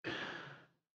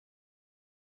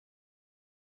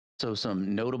 So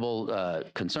some notable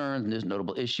concerns,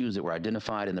 notable issues that were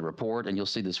identified in the report, and you'll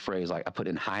see this phrase, like I put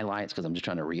in highlights because I'm just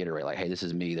trying to reiterate, like, hey, this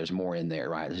is me. There's more in there,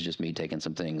 right? This is just me taking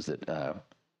some things that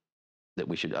that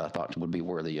we should thought would be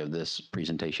worthy of this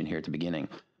presentation here at the beginning.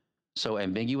 So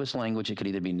ambiguous language, it could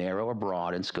either be narrow or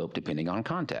broad in scope depending on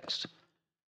context.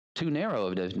 Too narrow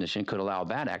of a definition could allow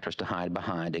bad actors to hide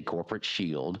behind a corporate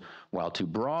shield, while too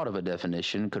broad of a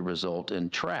definition could result in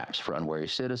traps for unwary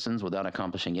citizens without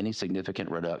accomplishing any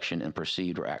significant reduction in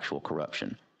perceived or actual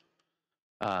corruption.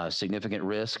 Significant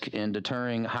risk in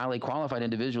deterring highly qualified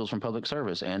individuals from public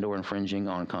service and or infringing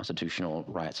on constitutional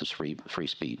rights of free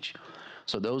speech.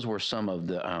 So those were some of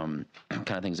the kind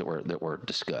of things that were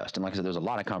discussed. And like I said, there's a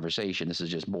lot of conversation. This is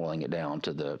just boiling it down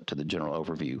to the general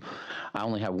overview. I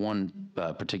only have one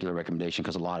particular recommendation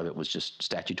because a lot of it was just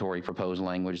statutory proposed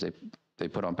language they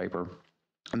put on paper.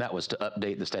 And that was to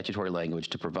update the statutory language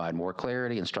to provide more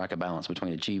clarity and strike a balance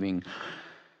between achieving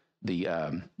the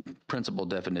principal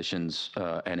definitions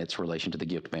and its relation to the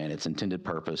gift ban, its intended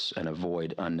purpose, and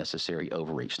avoid unnecessary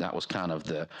overreach. That was kind of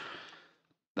the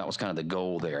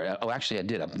goal there. Oh, actually, I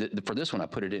did. For this one, I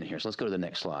put it in here. So let's go to the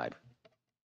next slide.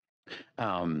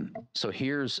 So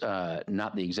here's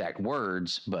not the exact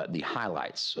words, but the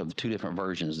highlights of the two different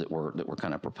versions that were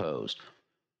kind of proposed.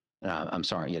 I'm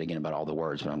sorry yet again about all the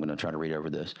words, but I'm going to try to read over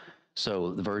this.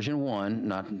 So the version 1,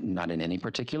 not in any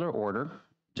particular order,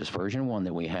 just version 1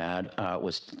 that we had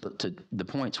was the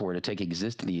points were to take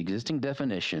the existing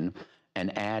definition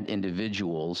and add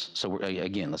individuals. So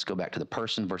again, let's go back to the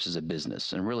person versus a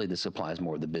business. And really this applies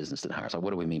more to the business that hires. So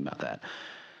what do we mean by that?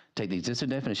 Take the existing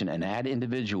definition and add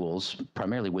individuals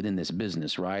primarily within this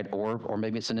business, right? Or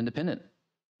maybe it's an independent,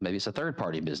 maybe it's a third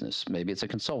party business, maybe it's a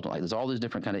consultant. Like there's all these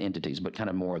different kind of entities, but kind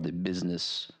of more of the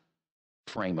business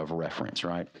frame of reference,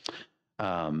 right?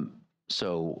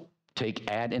 So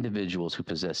add individuals who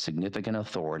possess significant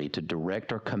authority to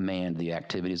direct or command the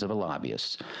activities of a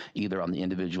lobbyist, either on the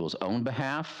individual's own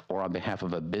behalf or on behalf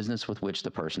of a business with which the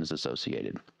person is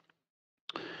associated.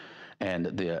 And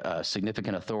the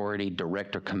significant authority,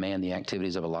 direct or command the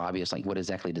activities of a lobbyist, like what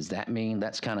exactly does that mean?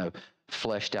 That's kind of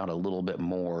fleshed out a little bit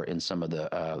more in some of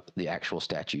the actual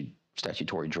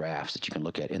statutory drafts that you can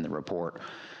look at in the report.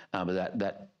 But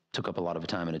that took up a lot of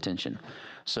time and attention.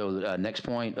 So the next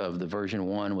point of the version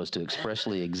 1 was to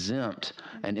expressly exempt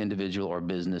an individual or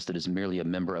business that is merely a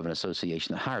member of an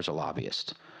association that hires a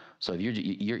lobbyist. So if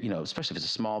you're especially if it's a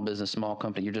small business, small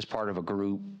company, you're just part of a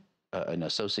group, an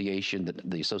association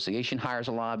that the association hires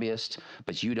a lobbyist,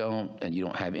 but you don't, and you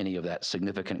don't have any of that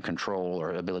significant control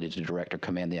or ability to direct or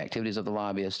command the activities of the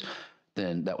lobbyist,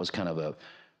 then that was kind of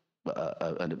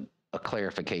a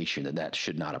clarification that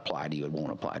should not apply to you. It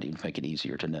won't apply to you. Make it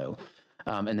easier to know.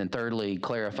 And then thirdly,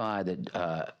 clarify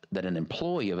that an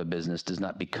employee of a business does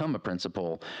not become a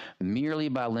principal merely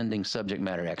by lending subject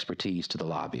matter expertise to the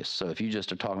lobbyist. So if you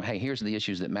just are talking, hey, here's the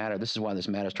issues that matter, this is why this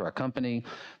matters to our company,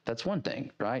 that's one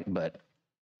thing, right? But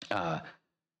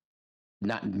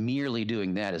not merely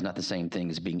doing that is not the same thing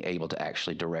as being able to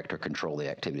actually direct or control the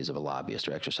activities of a lobbyist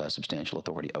or exercise substantial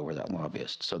authority over that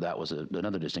lobbyist. So that was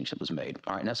another distinction that was made.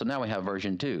 All right, so now we have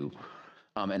version 2.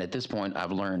 And at this point,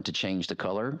 I've learned to change the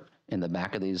color in the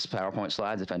back of these PowerPoint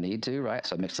slides if I need to, right?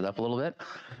 So I mixed it up a little bit.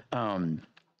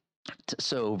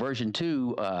 So version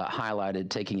 2 highlighted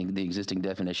taking the existing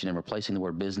definition and replacing the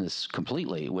word business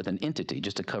completely with an entity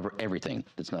just to cover everything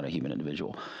that's not a human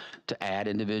individual. To add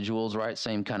individuals, right?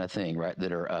 Same kind of thing, right?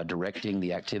 That are directing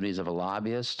the activities of a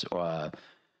lobbyist on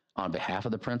behalf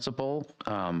of the principal.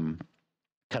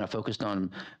 Kind of focused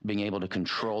on being able to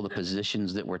control the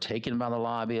positions that were taken by the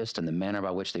lobbyist and the manner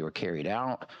by which they were carried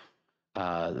out.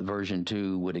 Version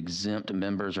 2 would exempt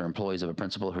members or employees of a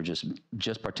principal who are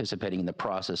just participating in the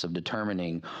process of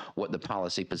determining what the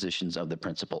policy positions of the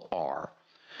principal are.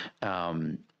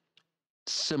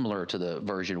 Similar to the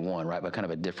version 1, right, but kind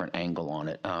of a different angle on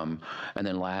it. And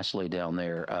then lastly down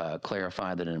there,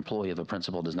 clarify that an employee of a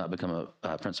principal does not become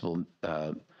a principal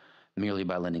merely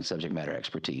by lending subject matter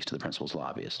expertise to the principal's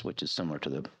lobbyist, which is similar to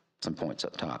the some points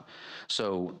up top.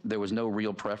 So there was no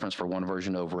real preference for one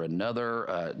version over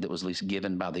another that was at least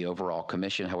given by the overall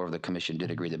commission. However, the commission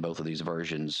did agree that both of these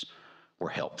versions were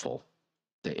helpful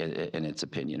in its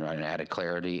opinion, right? And added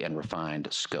clarity and refined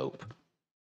scope.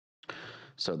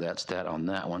 So that's that on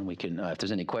that one. We can, if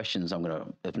there's any questions,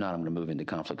 if not, I'm gonna move into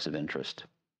conflicts of interest.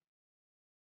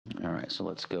 All right, so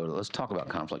let's talk about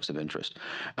conflicts of interest.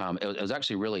 It was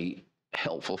actually really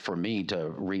helpful for me to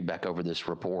read back over this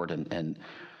report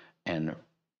and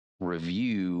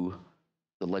review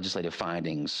the legislative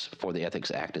findings for the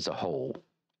Ethics Act as a whole.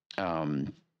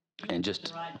 And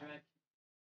just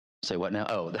say what now?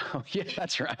 Oh, yeah,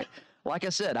 that's right. Like I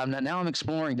said, I'm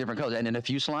exploring different colors, and in a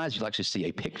few slides you'll actually see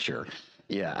a picture.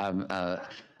 Yeah,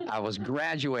 I was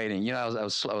graduating. You know, I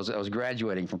was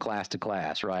graduating from class to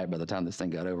class, right? By the time this thing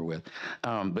got over with,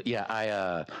 but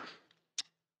yeah,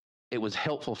 it was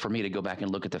helpful for me to go back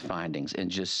and look at the findings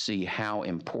and just see how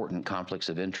important conflicts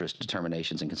of interest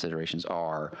determinations and considerations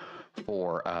are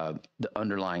for the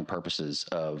underlying purposes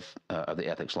of the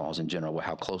ethics laws in general,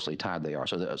 how closely tied they are.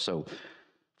 So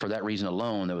for that reason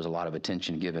alone, there was a lot of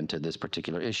attention given to this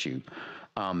particular issue.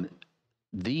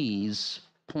 These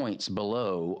points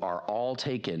below are all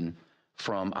taken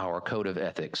from our Code of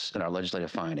Ethics and our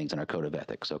legislative findings and our Code of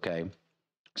Ethics, okay?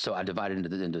 So I divided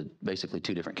into basically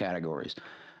two different categories.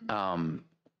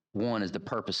 One is the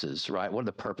purposes, right? What are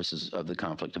the purposes of the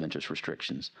conflict of interest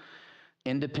restrictions?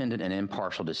 Independent and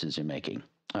impartial decision making.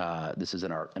 This is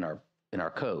in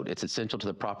our code. It's essential to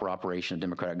the proper operation of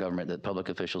democratic government that public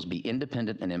officials be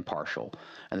independent and impartial,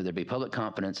 and that there be public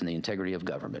confidence in the integrity of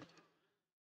government.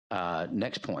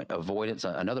 Next point, avoidance.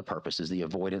 Another purpose is the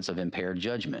avoidance of impaired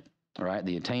judgment. All right,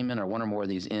 the attainment or one or more of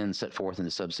these ends set forth in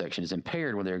the subsection is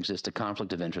impaired when there exists a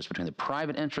conflict of interest between the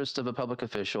private interests of a public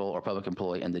official or public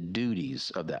employee and the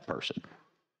duties of that person.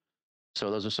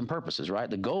 So those are some purposes, right?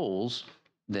 The goals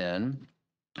then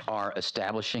are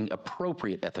establishing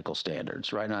appropriate ethical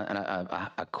standards, right? And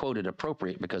I quoted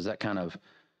appropriate because that kind of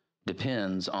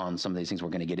depends on some of these things we're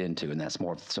going to get into, and that's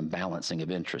more of some balancing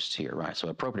of interests here, right? So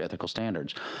appropriate ethical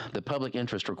standards. The public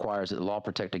interest requires that the law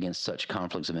protect against such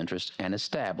conflicts of interest and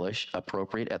establish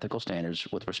appropriate ethical standards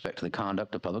with respect to the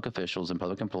conduct of public officials and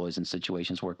public employees in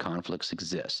situations where conflicts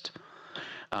exist.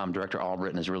 Director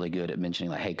Albritton is really good at mentioning,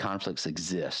 like, hey, conflicts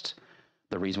exist.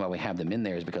 The reason why we have them in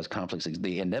there is because conflicts,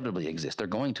 they inevitably exist. They're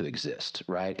going to exist,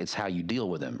 right? It's how you deal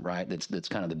with them, right? That's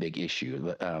kind of the big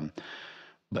issue.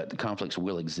 But the conflicts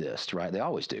will exist, right? They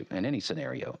always do in any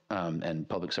scenario, and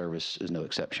public service is no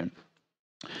exception.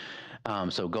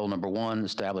 So goal number one,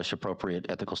 establish appropriate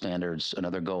ethical standards.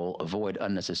 Another goal, avoid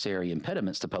unnecessary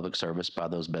impediments to public service by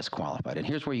those best qualified. And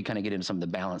here's where you kind of get into some of the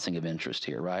balancing of interest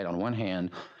here, right? On one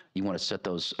hand, you want to set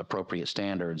those appropriate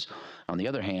standards. On the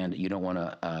other hand, you don't want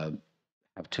to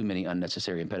have too many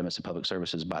unnecessary impediments to public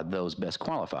services by those best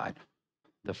qualified.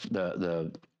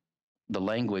 The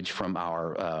language from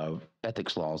our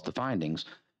ethics laws, the findings,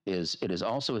 is it is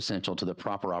also essential to the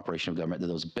proper operation of government that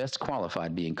those best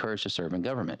qualified be encouraged to serve in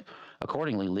government.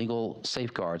 Accordingly, legal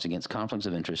safeguards against conflicts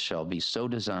of interest shall be so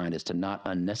designed as to not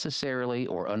unnecessarily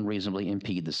or unreasonably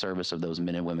impede the service of those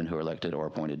men and women who are elected or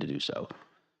appointed to do so.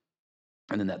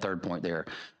 And then that third point there,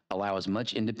 allow as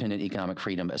much independent economic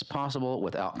freedom as possible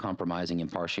without compromising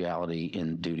impartiality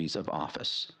in duties of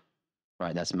office.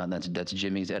 Right, that's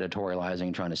Jimmy's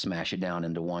editorializing, trying to smash it down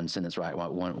into one sentence, right?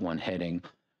 One heading.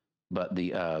 But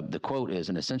the quote is,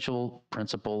 an essential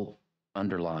principle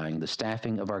underlying the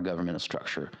staffing of our governmental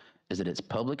structure is that its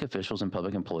public officials and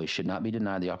public employees should not be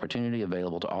denied the opportunity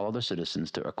available to all other citizens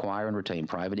to acquire and retain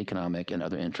private economic and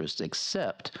other interests,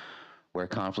 except where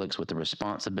conflicts with the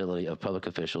responsibility of public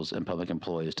officials and public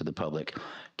employees to the public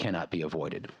cannot be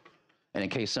avoided. And in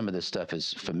case some of this stuff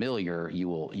is familiar, you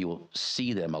will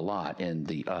see them a lot in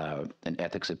the in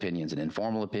ethics opinions and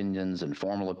informal opinions and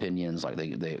formal opinions. Like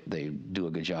they do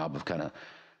a good job of kind of,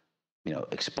 you know,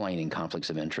 explaining conflicts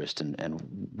of interest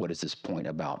and what is this point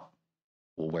about,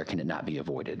 well, where can it not be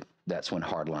avoided? That's when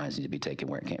hard lines need to be taken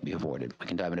where it can't be avoided. We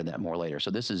can dive into that more later. So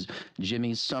this is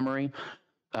Jimmy's summary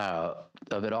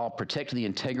of it all. Protect the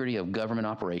integrity of government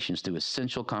operations through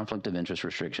essential conflict of interest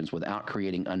restrictions without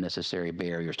creating unnecessary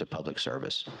barriers to public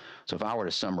service. So if I were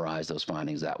to summarize those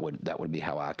findings, that would be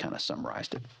how I kind of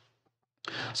summarized it.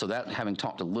 So that, having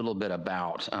talked a little bit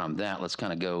about that, let's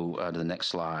kind of go to the next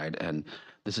slide. And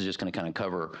this is just going to kind of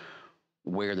cover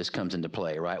where this comes into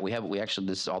play, right? We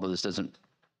actually, although this doesn't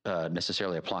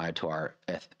necessarily apply to our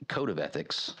code of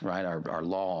ethics, right? Our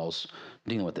laws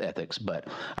dealing with ethics, but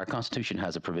our Constitution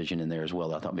has a provision in there as well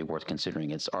that I thought would be worth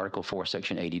considering. It's Article 4,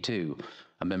 Section 82.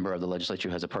 A member of the legislature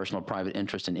has a personal private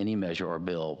interest in any measure or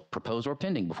bill proposed or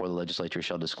pending before the legislature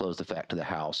shall disclose the fact to the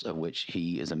House of which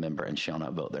he is a member and shall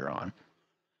not vote thereon.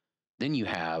 Then you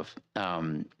have,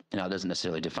 now it doesn't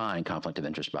necessarily define conflict of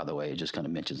interest, by the way. It just kind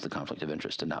of mentions the conflict of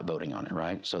interest and not voting on it,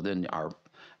 right? So then our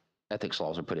ethics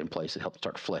laws are put in place that help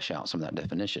start to flesh out some of that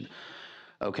definition.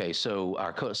 Okay, so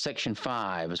our code, Section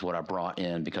 5 is what I brought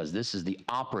in because this is the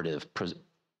operative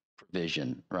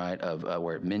provision, right, of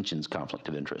where it mentions conflict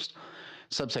of interest.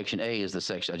 Subsection A is the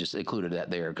section, I just included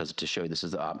that there because to show you this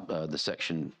is the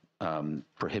section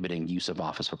prohibiting use of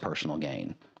office for personal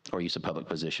gain or use of public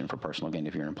position for personal gain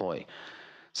if you're an employee.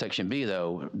 Section B,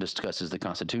 though, discusses the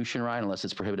Constitution, right? Unless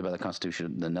it's prohibited by the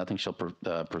Constitution, then nothing shall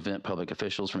prevent public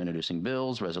officials from introducing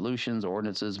bills, resolutions,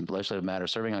 ordinances, legislative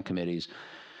matters, serving on committees,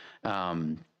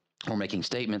 or making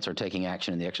statements or taking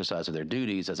action in the exercise of their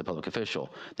duties as a public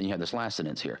official. Then you have this last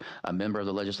sentence here. A member of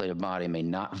the legislative body may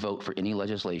not vote for any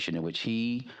legislation in which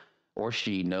he or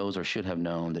she knows or should have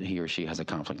known that he or she has a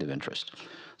conflict of interest.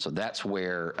 So that's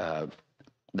where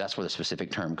the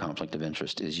specific term conflict of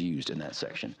interest is used in that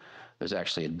section. There's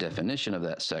actually a definition of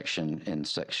that section in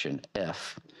Section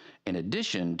F, in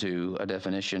addition to a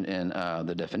definition in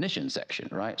the definition section,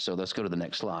 right? So let's go to the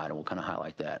next slide and we'll kind of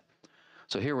highlight that.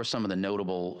 So here were some of the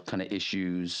notable kind of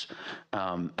issues.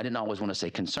 I didn't always want to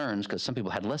say concerns because some people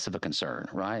had less of a concern,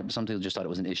 right? Some people just thought it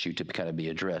was an issue to kind of be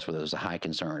addressed, whether it was a high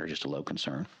concern or just a low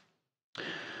concern.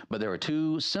 But there are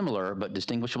two similar but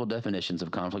distinguishable definitions of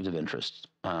conflict of interest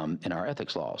in our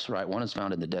ethics laws, right? One is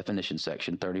found in the definition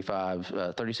section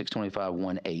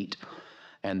 3625-18,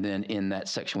 and then in that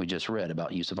section we just read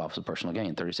about use of office of personal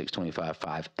gain,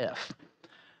 3625-5F.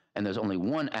 And there's only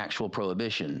one actual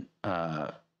prohibition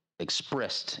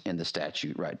expressed in the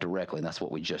statute, right, directly, and that's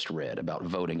what we just read about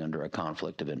voting under a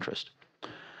conflict of interest.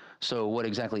 So what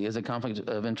exactly is a conflict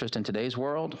of interest in today's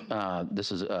world?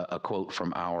 This is a quote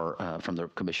from from the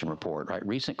commission report, right?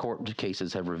 Recent court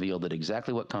cases have revealed that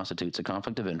exactly what constitutes a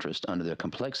conflict of interest under the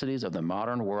complexities of the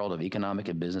modern world of economic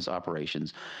and business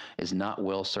operations is not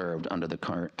well served under the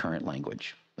current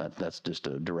language. That's just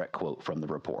a direct quote from the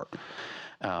report.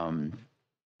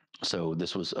 So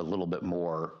this was a little bit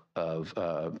more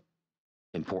of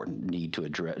important need to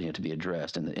address, to be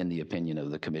addressed in the opinion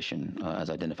of the commission as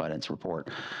identified in its report.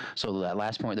 So that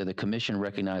last point there, the commission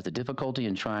recognized the difficulty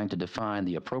in trying to define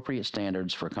the appropriate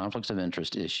standards for conflicts of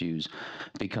interest issues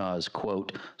because,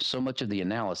 quote, so much of the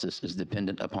analysis is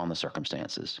dependent upon the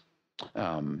circumstances.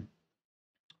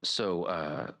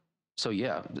 So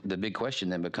yeah, the big question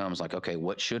then becomes like, okay,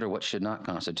 what should or what should not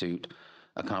constitute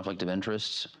a conflict of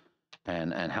interest,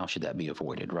 and how should that be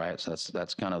avoided, right? So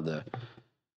that's kind of the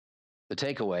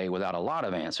takeaway without a lot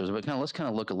of answers, but let's kind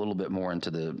of look a little bit more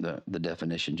into the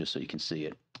definition just so you can see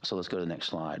it. So let's go to the next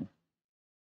slide.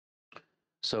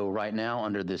 So right now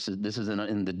under this is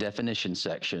in the definition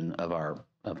section of our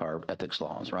ethics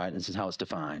laws, right? This is how it's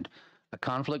defined. A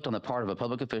conflict on the part of a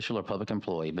public official or public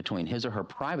employee between his or her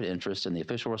private interests and the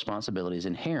official responsibilities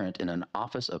inherent in an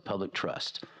office of public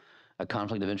trust. A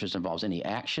conflict of interest involves any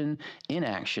action,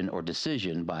 inaction, or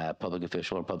decision by a public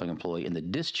official or public employee in the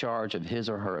discharge of his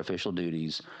or her official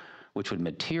duties, which would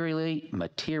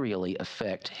materially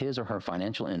affect his or her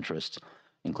financial interests,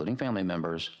 including family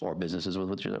members or businesses with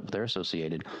which they're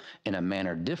associated, in a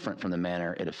manner different from the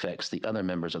manner it affects the other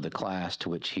members of the class to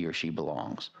which he or she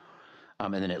belongs.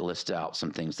 And then it lists out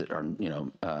some things that are,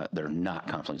 that are not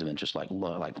conflicts of interest, like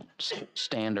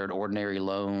standard, ordinary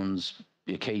loans,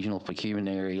 the occasional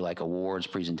pecuniary, like awards,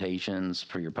 presentations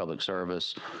for your public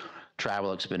service,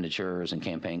 travel expenditures, and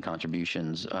campaign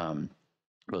contributions.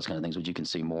 Those kind of things, which you can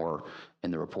see more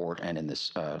in the report and in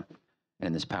this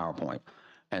PowerPoint.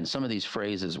 And some of these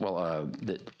phrases,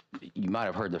 that you might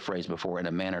have heard the phrase before, in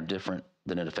a manner different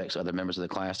than it affects other members of the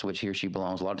class to which he or she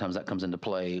belongs. A lot of times that comes into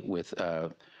play with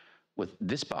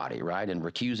this body, right? And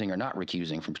recusing or not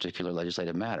recusing from particular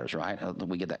legislative matters, right?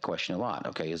 We get that question a lot.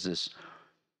 Okay,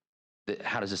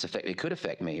 how does this affect? It could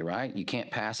affect me, right? You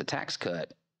can't pass a tax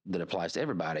cut that applies to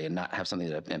everybody and not have something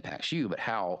that impacts you, but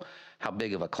how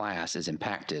big of a class is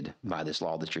impacted by this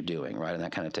law that you're doing, right? And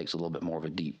that kind of takes a little bit more of a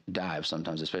deep dive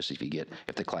sometimes, especially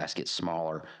if the class gets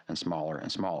smaller and smaller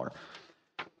and smaller.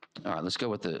 All right, let's go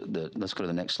with let's go to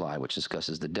the next slide, which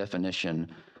discusses the definition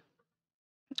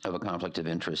of a conflict of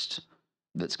interest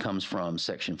that comes from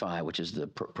Section 5, which is the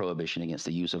prohibition against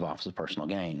the use of office of personal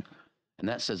gain. And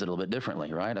that says it a little bit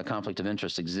differently, right? A conflict of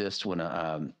interest exists when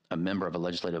a member of a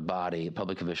legislative body, a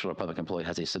public official or public employee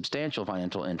has a substantial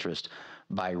financial interest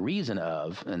by reason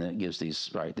of, and then it gives these,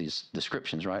 right, these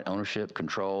descriptions, right? Ownership,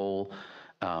 control,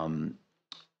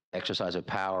 exercise of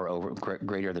power over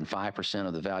greater than 5%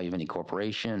 of the value of any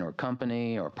corporation or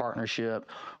company or partnership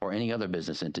or any other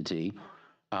business entity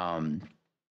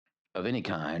of any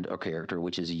kind or character,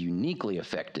 which is uniquely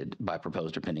affected by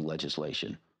proposed or pending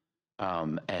legislation.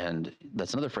 And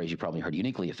that's another phrase you probably heard,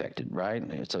 uniquely affected, right?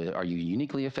 So are you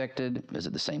uniquely affected? Is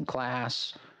it the same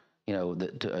class? You know,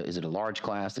 is it a large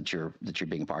class that you're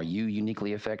being a part? Are you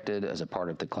uniquely affected as a part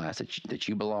of the class that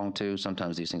you belong to?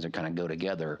 Sometimes these things are kind of go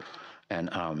together. And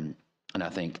I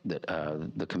think that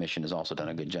the commission has also done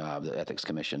a good job, the Ethics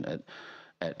Commission,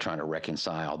 at trying to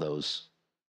reconcile those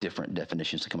different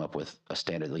definitions to come up with a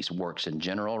standard that at least works in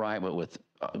general, right? But with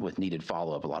needed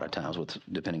follow-up a lot of times,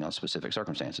 depending on specific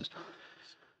circumstances.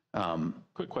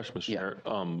 Quick question, Mr. Yeah.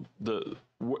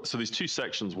 Chair. So these two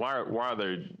sections, why are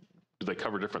they? Do they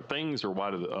cover different things, or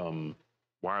why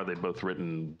are they both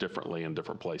written differently in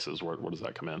different places? Where does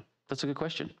that come in? That's a good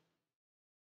question.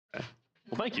 Okay.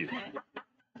 Well, thank you.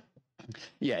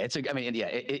 Yeah, it's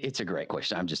a great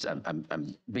question.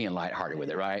 I'm being lighthearted with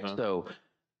it, right? Uh-huh. So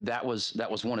that was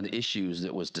one of the issues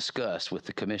that was discussed with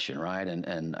the commission, right? And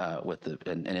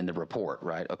in the report,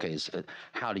 right? Okay,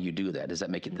 how do you do that? Does that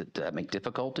make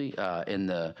difficulty in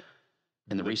the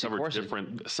recent course?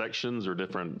 Different sections or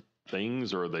different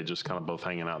things, or are they just kind of both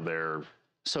hanging out there?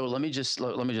 So let me just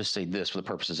say this for the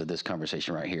purposes of this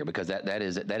conversation right here, because that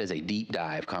is a deep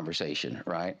dive conversation,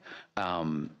 right?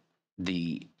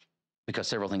 Because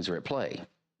several things are at play.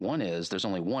 One is there's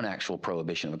only one actual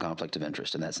prohibition of a conflict of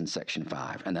interest, and that's in Section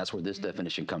 5. And that's where this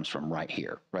definition comes from right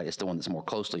here, right? It's the one that's more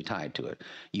closely tied to it.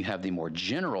 You have the more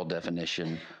general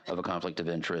definition of a conflict of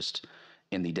interest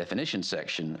in the definition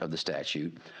section of the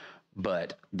statute,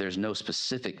 but there's no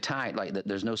specific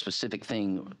there's no specific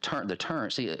thing, the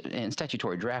term, see, in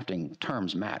statutory drafting,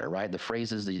 terms matter, right? The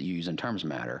phrases that you use in terms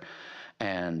matter.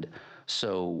 And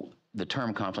so the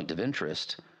term conflict of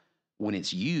interest, when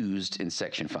it's used in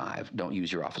Section 5, don't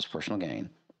use your office for personal gain,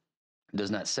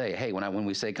 does not say, hey, when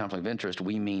we say conflict of interest,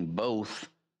 we mean both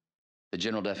the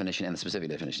general definition and the specific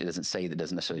definition. It doesn't say that,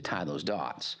 doesn't necessarily tie those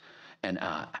dots. And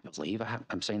I believe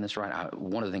I'm saying this right.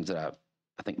 One of the things that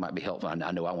I think might be helpful, I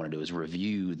know I want to do, is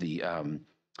review the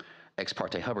Ex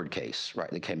parte Hubbard case,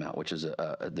 right, that came out, which is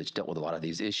that's dealt with a lot of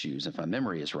these issues. If my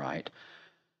memory is right,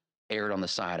 erred on the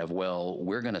side of, well,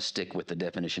 we're going to stick with the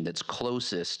definition that's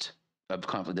closest of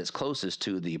conflict, that's closest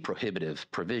to the prohibitive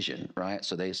provision, right?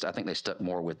 So I think they stuck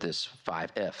more with this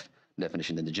 5F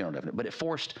definition than the general definition, but it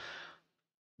forced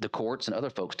the courts and other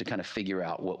folks to kind of figure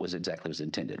out what was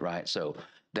intended, right? So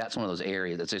that's one of those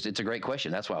areas. It's a great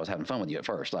question. That's why I was having fun with you at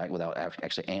first, like without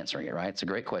actually answering it, right? It's a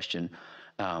great question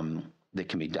that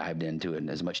can be dived into in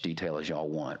as much detail as y'all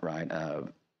want, right? At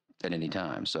any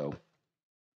time. So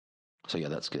yeah,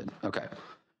 that's good. Okay.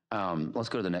 Let's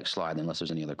go to the next slide, unless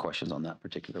there's any other questions on that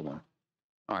particular one.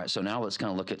 All right, so now let's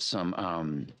kind of look at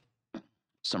some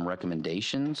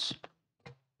recommendations.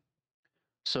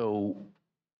 So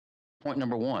point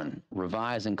number 1,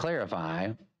 revise and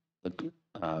clarify the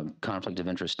conflict of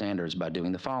interest standards by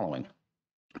doing the following.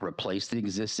 Replace the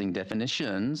existing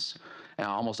definitions, and I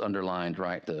almost underlined,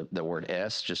 right, the word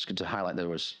S, just to highlight there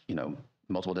was,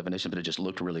 multiple definitions, but it just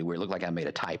looked really weird. It looked like I made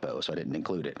a typo, so I didn't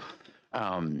include it.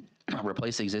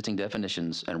 Replace the existing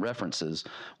definitions and references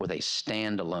with a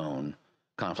standalone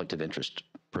conflict of interest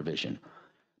provision.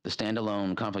 The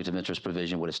standalone conflict of interest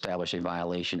provision would establish a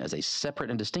violation as a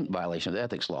separate and distinct violation of the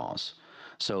ethics laws.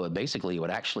 So basically, it would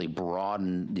actually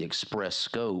broaden the express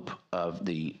scope of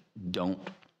the don't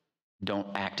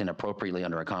act inappropriately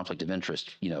under a conflict of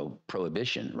interest,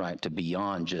 prohibition, right, to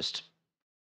beyond just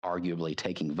arguably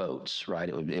taking votes, right?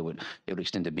 It would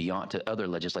extend to beyond to other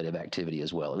legislative activity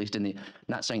as well. At least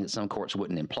not saying that some courts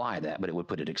wouldn't imply that, but it would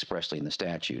put it expressly in the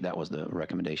statute. That was the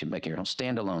recommendation, making it a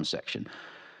standalone section.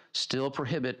 Still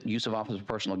prohibit use of office for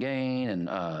personal gain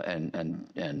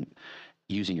and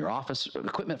using your office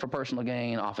equipment for personal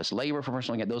gain, office labor for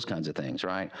personal gain, those kinds of things,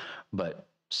 right? But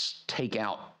take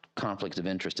out conflicts of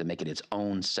interest and make it its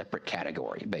own separate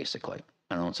category, basically,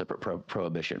 an own separate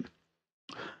prohibition.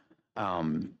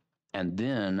 And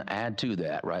then add to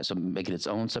that, right? So make it its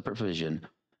own separate provision,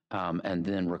 and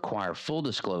then require full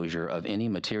disclosure of any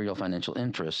material financial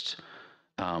interest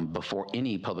before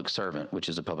any public servant, which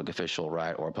is a public official,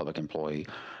 right, or a public employee,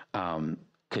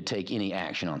 could take any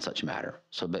action on such matter.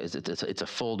 So it's a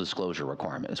full disclosure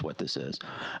requirement is what this is.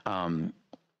 And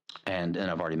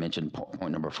I've already mentioned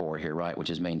point number 4 here, right, which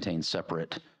is maintain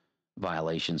separate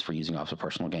violations for using office of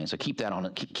personal gain. So keep that on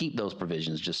it. Keep those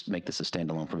provisions. Just make this a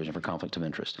standalone provision for conflict of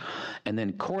interest. And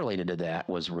then correlated to that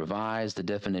was revise the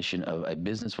definition of a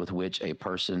business with which a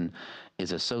person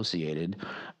is associated.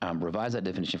 Revise that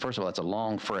definition. First of all, that's a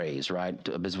long phrase, right?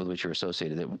 A business with which you're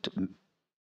associated.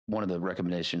 One of the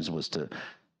recommendations was to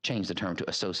change the term to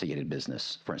associated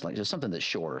business, for instance, like just something that's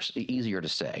shorter, easier to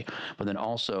say. But then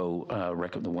also,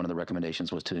 one of the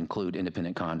recommendations was to include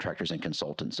independent contractors and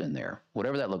consultants in there,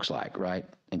 whatever that looks like, right?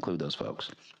 Include those folks.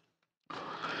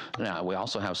 Now, we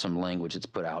also have some language that's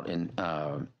put out in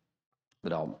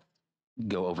that I'll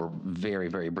go over very,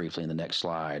 very briefly in the next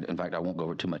slide. In fact, I won't go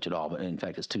over too much at all, but in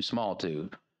fact, it's too small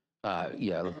to,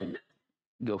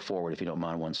 go forward if you don't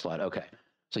mind one slide. Okay,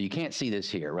 so you can't see this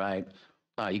here, right?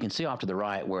 You can see off to the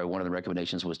right where one of the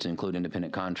recommendations was to include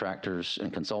independent contractors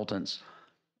and consultants.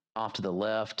 Off to the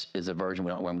left is a version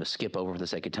where I'm going to skip over for the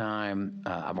sake of time.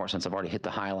 Since I've already hit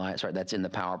the highlights, right? That's in the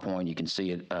PowerPoint. You can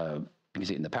see it. You can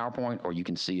see it in the PowerPoint, or you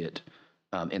can see it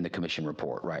in the commission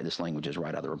report. Right, this language is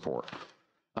right out of the report.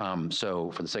 So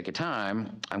for the sake of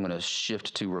time, I'm going to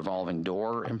shift to revolving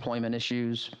door employment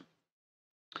issues.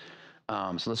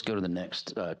 So let's go to the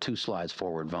next 2 slides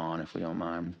forward, Vaughn, if we don't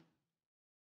mind.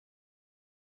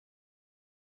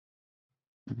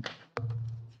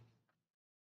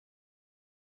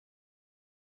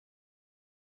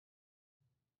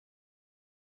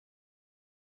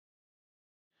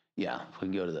 Yeah, we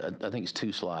can go to I think it's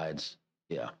 2 slides.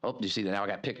 Yeah. Oh, do you see that? Now I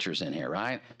got pictures in here,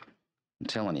 right? I'm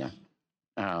telling you.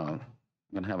 I'm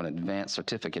going to have an advanced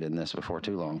certificate in this before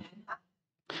too long.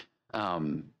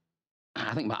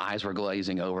 I think my eyes were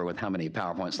glazing over with how many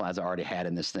PowerPoint slides I already had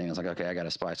in this thing. I was like, okay, I got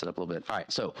to spice it up a little bit. All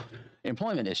right, so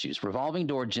employment issues. Revolving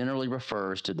door generally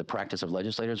refers to the practice of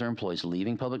legislators or employees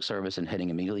leaving public service and heading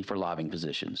immediately for lobbying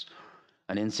positions.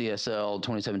 An NCSL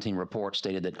 2017 report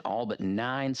stated that all but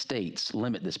 9 states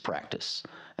limit this practice.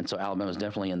 And so Alabama is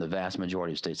definitely in the vast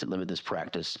majority of states that limit this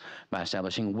practice by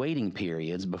establishing waiting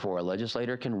periods before a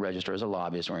legislator can register as a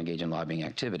lobbyist or engage in lobbying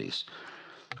activities.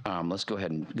 Let's go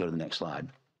ahead and go to the next slide.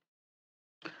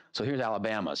 So here's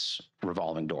Alabama's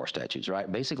revolving door statutes, right?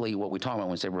 Basically, what we talk about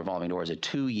when we say revolving door is a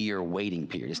 2-year waiting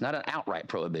period. It's not an outright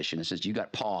prohibition. It says you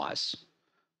got pause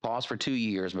for 2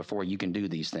 years before you can do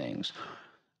these things.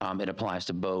 It applies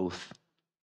to both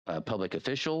public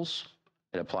officials.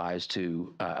 It applies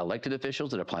to elected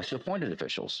officials. It applies to appointed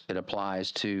officials. It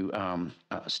applies to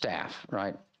staff,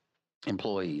 right?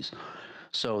 Employees.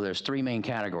 So there's 3 main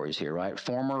categories here, right?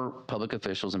 Former public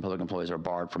officials and public employees are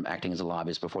barred from acting as a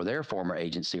lobbyist before their former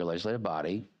agency or legislative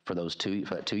body for that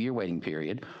 2-year waiting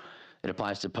period. It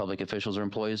applies to public officials or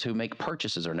employees who make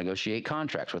purchases or negotiate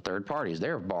contracts with third parties.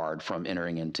 They're barred from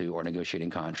entering into or negotiating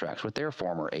contracts with their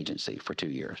former agency for 2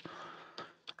 years.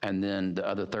 And then the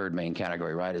other 3rd main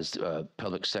category, right, is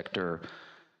public sector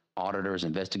auditors,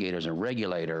 investigators, and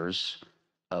regulators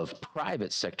of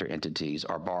private sector entities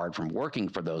are barred from working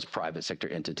for those private sector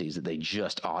entities that they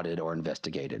just audited or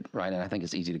investigated, right? And I think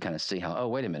it's easy to kind of see how, oh,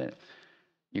 wait a minute,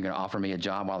 you're going to offer me a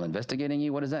job while investigating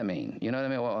you? What does that mean? You know what I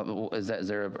mean? Well, is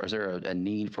there a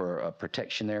need for a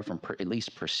protection there from at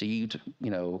least perceived,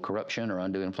 corruption or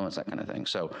undue influence, that kind of thing?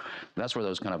 So that's where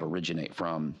those kind of originate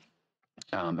from.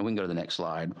 And we can go to the next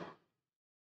slide.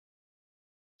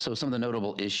 So some of the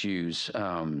notable issues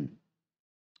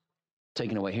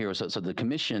taken away here. So the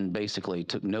commission basically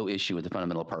took no issue with the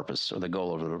fundamental purpose or the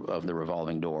goal of the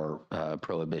revolving door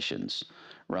prohibitions,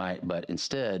 right? But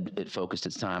instead, it focused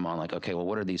its time on like, okay, well,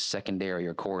 what are these secondary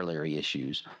or corollary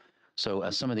issues? So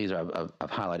some of these I've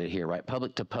highlighted here, right?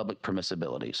 Public to public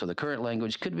permissibility. So the current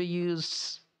language could be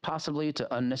used possibly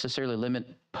to unnecessarily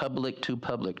limit public to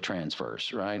public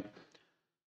transfers, right?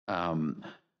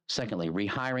 Secondly,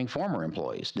 rehiring former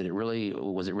employees.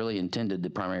 Was it really intended to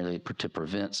primarily to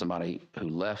prevent somebody who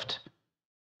left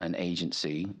an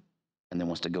agency and then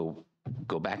wants to go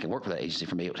back and work for that agency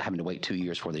from having to wait 2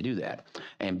 years before they do that?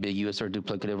 Ambiguous or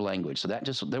duplicative language. So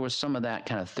there was some of that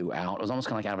kind of throughout. It was almost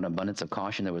kind of like out of an abundance of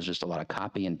caution. There was just a lot of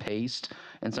copy and paste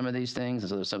in some of these things.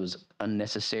 And so there was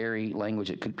unnecessary language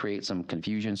that could create some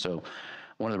confusion. So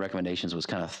one of the recommendations was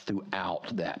kind of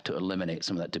throughout that to eliminate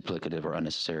some of that duplicative or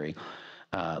unnecessary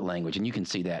language, and you can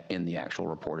see that in the actual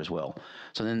report as well.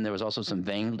 So then there was also some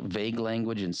vague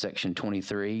language in section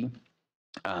 23.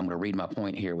 I'm going to read my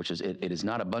point here, which is it is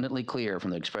not abundantly clear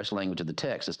from the express language of the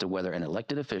text as to whether an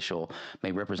elected official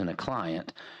may represent a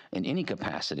client in any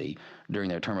capacity during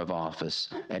their term of office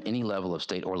at any level of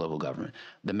state or local government.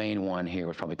 The main one here,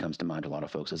 which probably comes to mind to a lot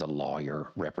of folks, is a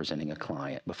lawyer representing a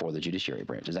client before the judiciary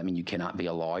branch. Does that mean you cannot be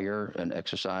a lawyer and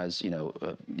exercise,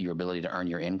 your ability to earn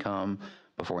your income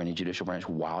before any judicial branch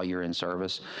while you're in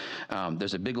service.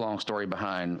 There's a big, long story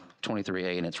behind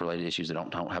 23A and its related issues that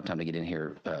don't have time to get in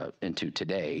here into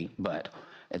today, but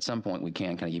at some point we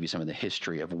can kind of give you some of the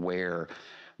history of where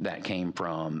that came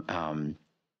from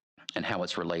and how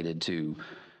it's related to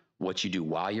what you do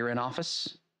while you're in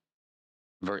office.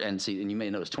 And you may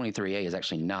notice 23A is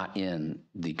actually not in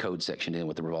the code section in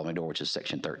with the revolving door, which is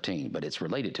section 13, but it's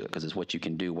related to it because it's what you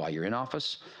can do while you're in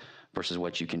office versus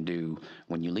what you can do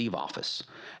when you leave office.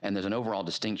 And there's an overall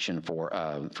distinction for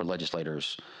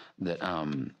legislators that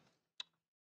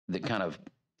that kind of,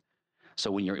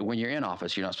 so when you're in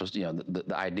office, you're not supposed to,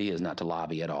 the idea is not to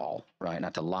lobby at all, right?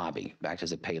 Not to lobby, act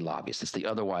as a paid lobbyist. It's the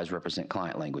otherwise represent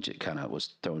client language. It kind of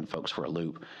was throwing folks for a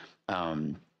loop,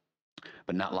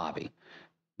 but not lobby.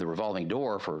 The revolving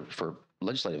door for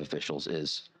legislative officials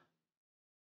is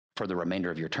for the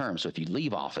remainder of your term. So if you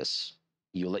leave office,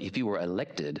 if you were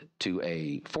elected to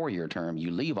a 4-year term, you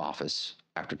leave office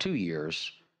after 2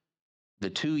 years, the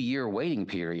 2-year waiting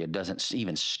period doesn't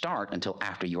even start until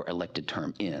after your elected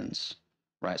term ends,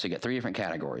 right? So you got 3 different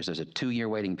categories. There's a 2-year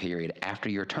waiting period after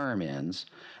your term ends.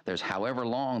 There's however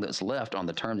long that's left on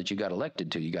the term that you got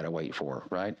elected to, you got to wait for,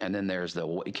 right? And then there's the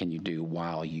what can you do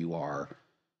while you are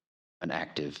an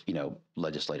active,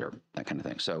 legislator, that kind of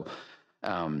thing. So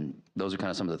those are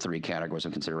kind of some of the 3 categories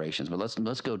of considerations. But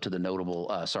let's go to the notable.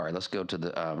 Let's go to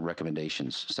the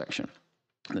recommendations section.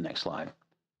 The next slide.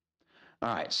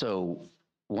 All right. So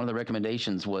one of the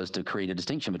recommendations was to create a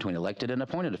distinction between elected and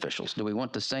appointed officials. Do we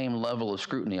want the same level of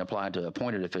scrutiny applied to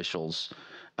appointed officials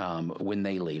when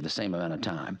they leave, the same amount of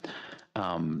time?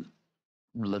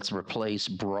 Let's replace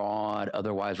broad,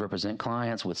 otherwise represent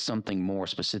clients with something more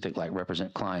specific like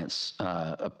represent clients,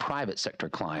 a private sector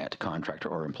client, contractor,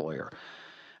 or employer.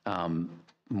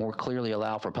 More clearly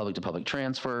allow for public-to-public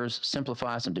transfers,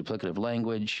 simplify some duplicative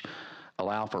language,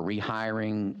 allow for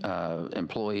rehiring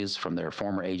employees from their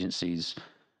former agencies.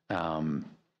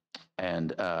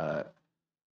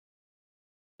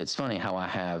 It's funny how I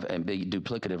have a big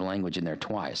duplicative language in there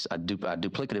twice. I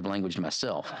duplicative language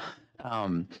myself.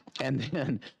 And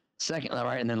then second, all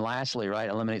right, and then lastly, right,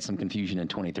 eliminate some confusion in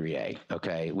 23A.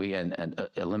 Okay, we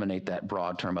eliminate that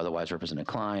broad term, otherwise represent a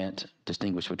client,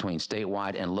 distinguish between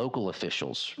statewide and local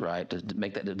officials, right, to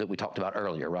make that we talked about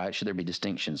earlier, right? Should there be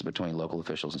distinctions between local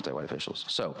officials and statewide officials?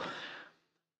 So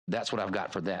that's what I've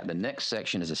got for that. The next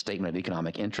section is a statement of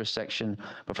economic interest section,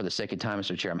 but for the sake of time,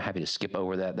 Mr. Chair, I'm happy to skip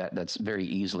over that. That's very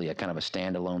easily a kind of a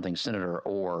standalone thing. Senator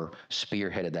Orr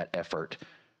spearheaded that effort,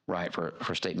 right, for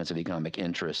statements of economic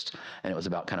interest, and it was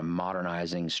about kind of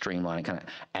modernizing, streamlining, kind of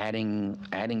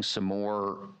adding some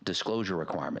more disclosure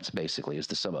requirements, basically, is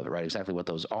the sum of it, right? Exactly what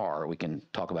those are, we can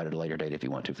talk about it at a later date if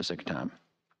you want to, for the sake of time.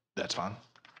 That's fine.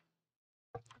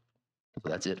 So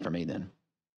that's it for me then.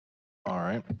 All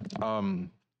right.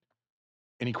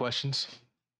 Any questions?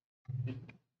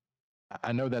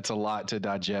 I know that's a lot to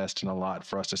digest and a lot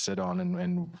for us to sit on,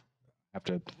 and have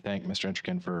to thank Mr.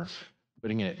 Intrican for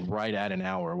putting it right at an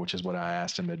hour, which is what I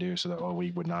asked him to do, so that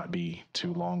we would not be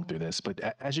too long through this. But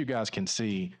as you guys can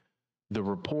see, the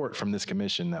report from this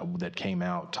commission that came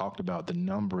out talked about the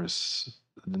number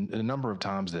of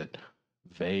times that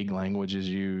vague language is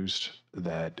used,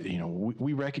 that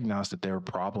we recognize that there are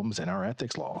problems in our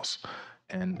ethics laws,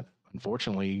 and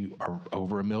unfortunately,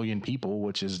 over 1 million people,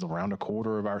 which is around a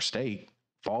quarter of our state,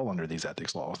 fall under these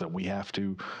ethics laws that we have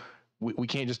to. We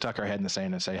can't just tuck our head in the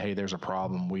sand and say, hey, there's a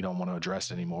problem, we don't want to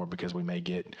address it anymore because we may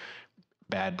get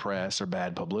bad press or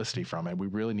bad publicity from it. We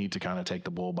really need to kind of take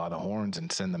the bull by the horns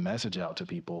and send the message out to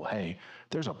people, hey,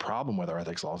 there's a problem with our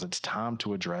ethics laws. It's time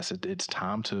to address it. It's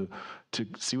time to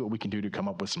see what we can do to come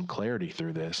up with some clarity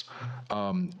through this.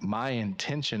 My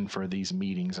intention for these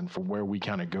meetings and for where we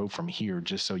kind of go from here,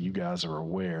 just so you guys are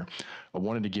aware, I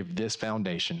wanted to give this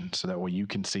foundation so that way you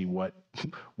can see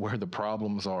where the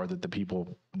problems are that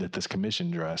this commission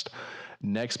addressed.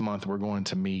 Next month, we're going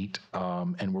to meet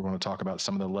and we're going to talk about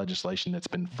some of the legislation that's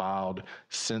been filed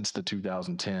since the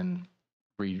 2010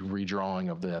 redrawing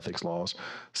of the ethics laws.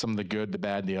 Some of the good, the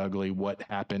bad, the ugly, what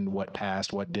happened, what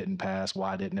passed, what didn't pass,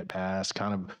 why didn't it pass,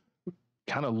 kind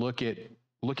of look at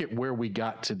where we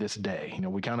got to this day.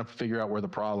 We kind of figure out where the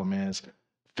problem is,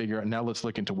 now let's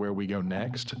look into where we go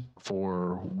next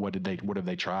for what have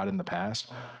they tried in the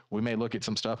past. We may look at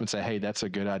some stuff and say, hey, that's a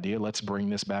good idea. Let's bring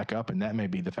this back up. And that may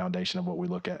be the foundation of what we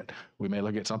look at. We may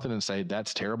look at something and say,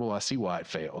 that's terrible. I see why it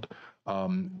failed.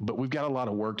 But we've got a lot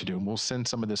of work to do. And we'll send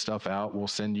some of this stuff out. We'll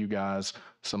send you guys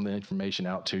some of the information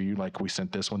out to you. Like we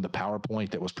sent this one, the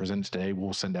PowerPoint that was presented today,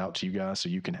 we'll send out to you guys so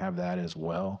you can have that as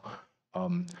well.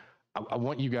 I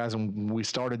want you guys, and when we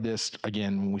started this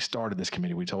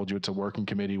committee, we told you it's a working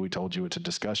committee. We told you it's a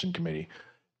discussion committee.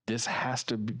 this has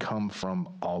to come from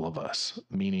all of us,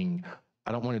 meaning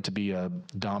I don't want it to be a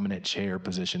dominant chair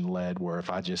position led where if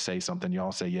I just say something,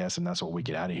 y'all say yes, and that's what we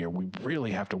get out of here. We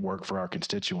really have to work for our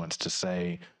constituents to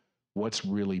say what's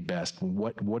really best.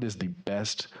 What is the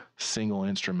best single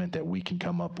instrument that we can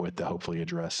come up with to hopefully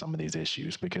address some of these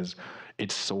issues, because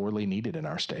it's sorely needed in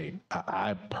our state.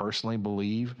 I personally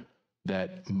believe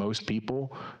that most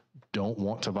people don't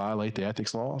want to violate the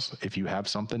ethics laws. If you have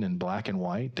something in black and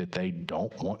white that they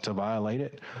don't want to violate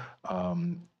it,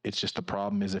 it's just the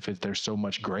problem is if there's so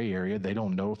much gray area, they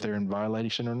don't know if they're in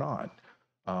violation or not.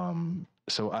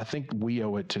 So I think we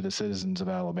owe it to the citizens of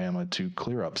Alabama to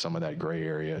clear up some of that gray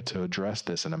area, to address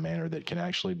this in a manner that can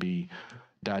actually be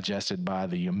digested by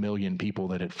the million people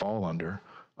that it fall under.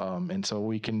 And so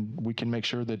we can make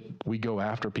sure that we go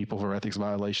after people for ethics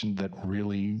violations that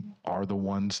really are the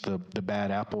ones, the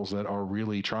bad apples that are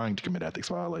really trying to commit ethics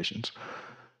violations.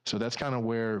 So that's kind of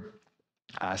where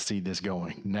I see this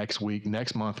going. Next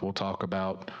month, we'll talk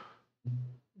about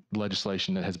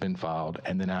legislation that has been filed,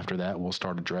 and then after that, we'll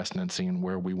start addressing and seeing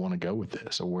where we want to go with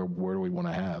this, or where do we want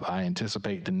to have. I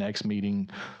anticipate the next meeting,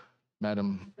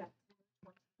 Madam,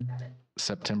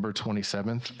 September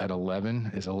 27th at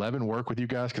 11. Is 11 work with you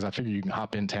guys? Because I figure you can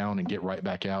hop in town and get right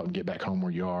back out and get back home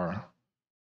where you are.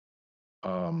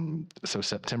 So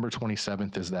September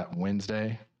 27th is that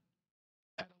Wednesday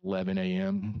at 11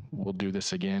 a.m. We'll do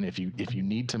this again. If you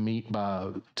need to meet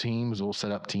by teams, we'll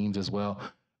set up teams as well.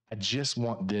 I just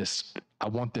want this. I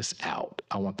want this out.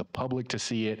 I want the public to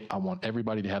see it. I want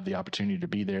everybody to have the opportunity to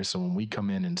be there. So when we come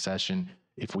in session,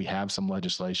 if we have some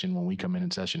legislation, when we come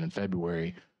in session in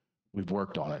February, we've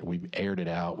worked on it. We've aired it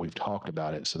out. We've talked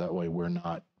about it. So that way we're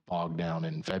not bogged down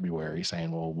in February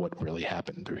saying, well, what really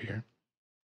happened through here?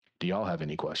 Do y'all have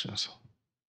any questions?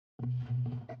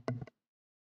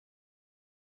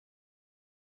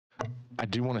 I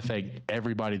do want to thank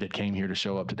everybody that came here to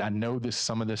show up. I know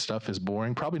some of this stuff is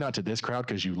boring, probably not to this crowd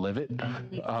because you live it.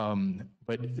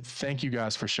 But thank you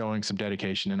guys for showing some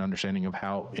dedication and understanding of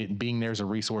how being there is a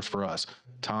resource for us.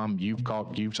 Tom, you've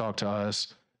talked to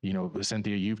us.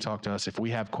 Cynthia, you've talked to us. If we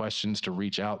have questions to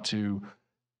reach out to,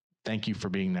 thank you for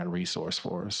being that resource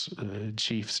for us.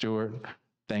 Chief Stewart,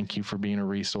 thank you for being a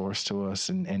resource to us.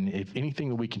 And if anything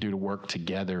that we can do to work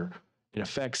together, it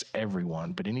affects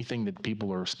everyone, but anything that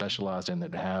people are specialized in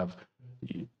that have,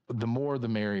 the more the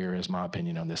merrier is my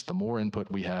opinion on this. The more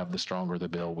input we have, the stronger the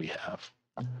bill we have.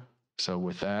 So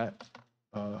with that,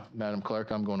 Madam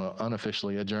Clerk, I'm going to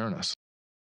unofficially adjourn us.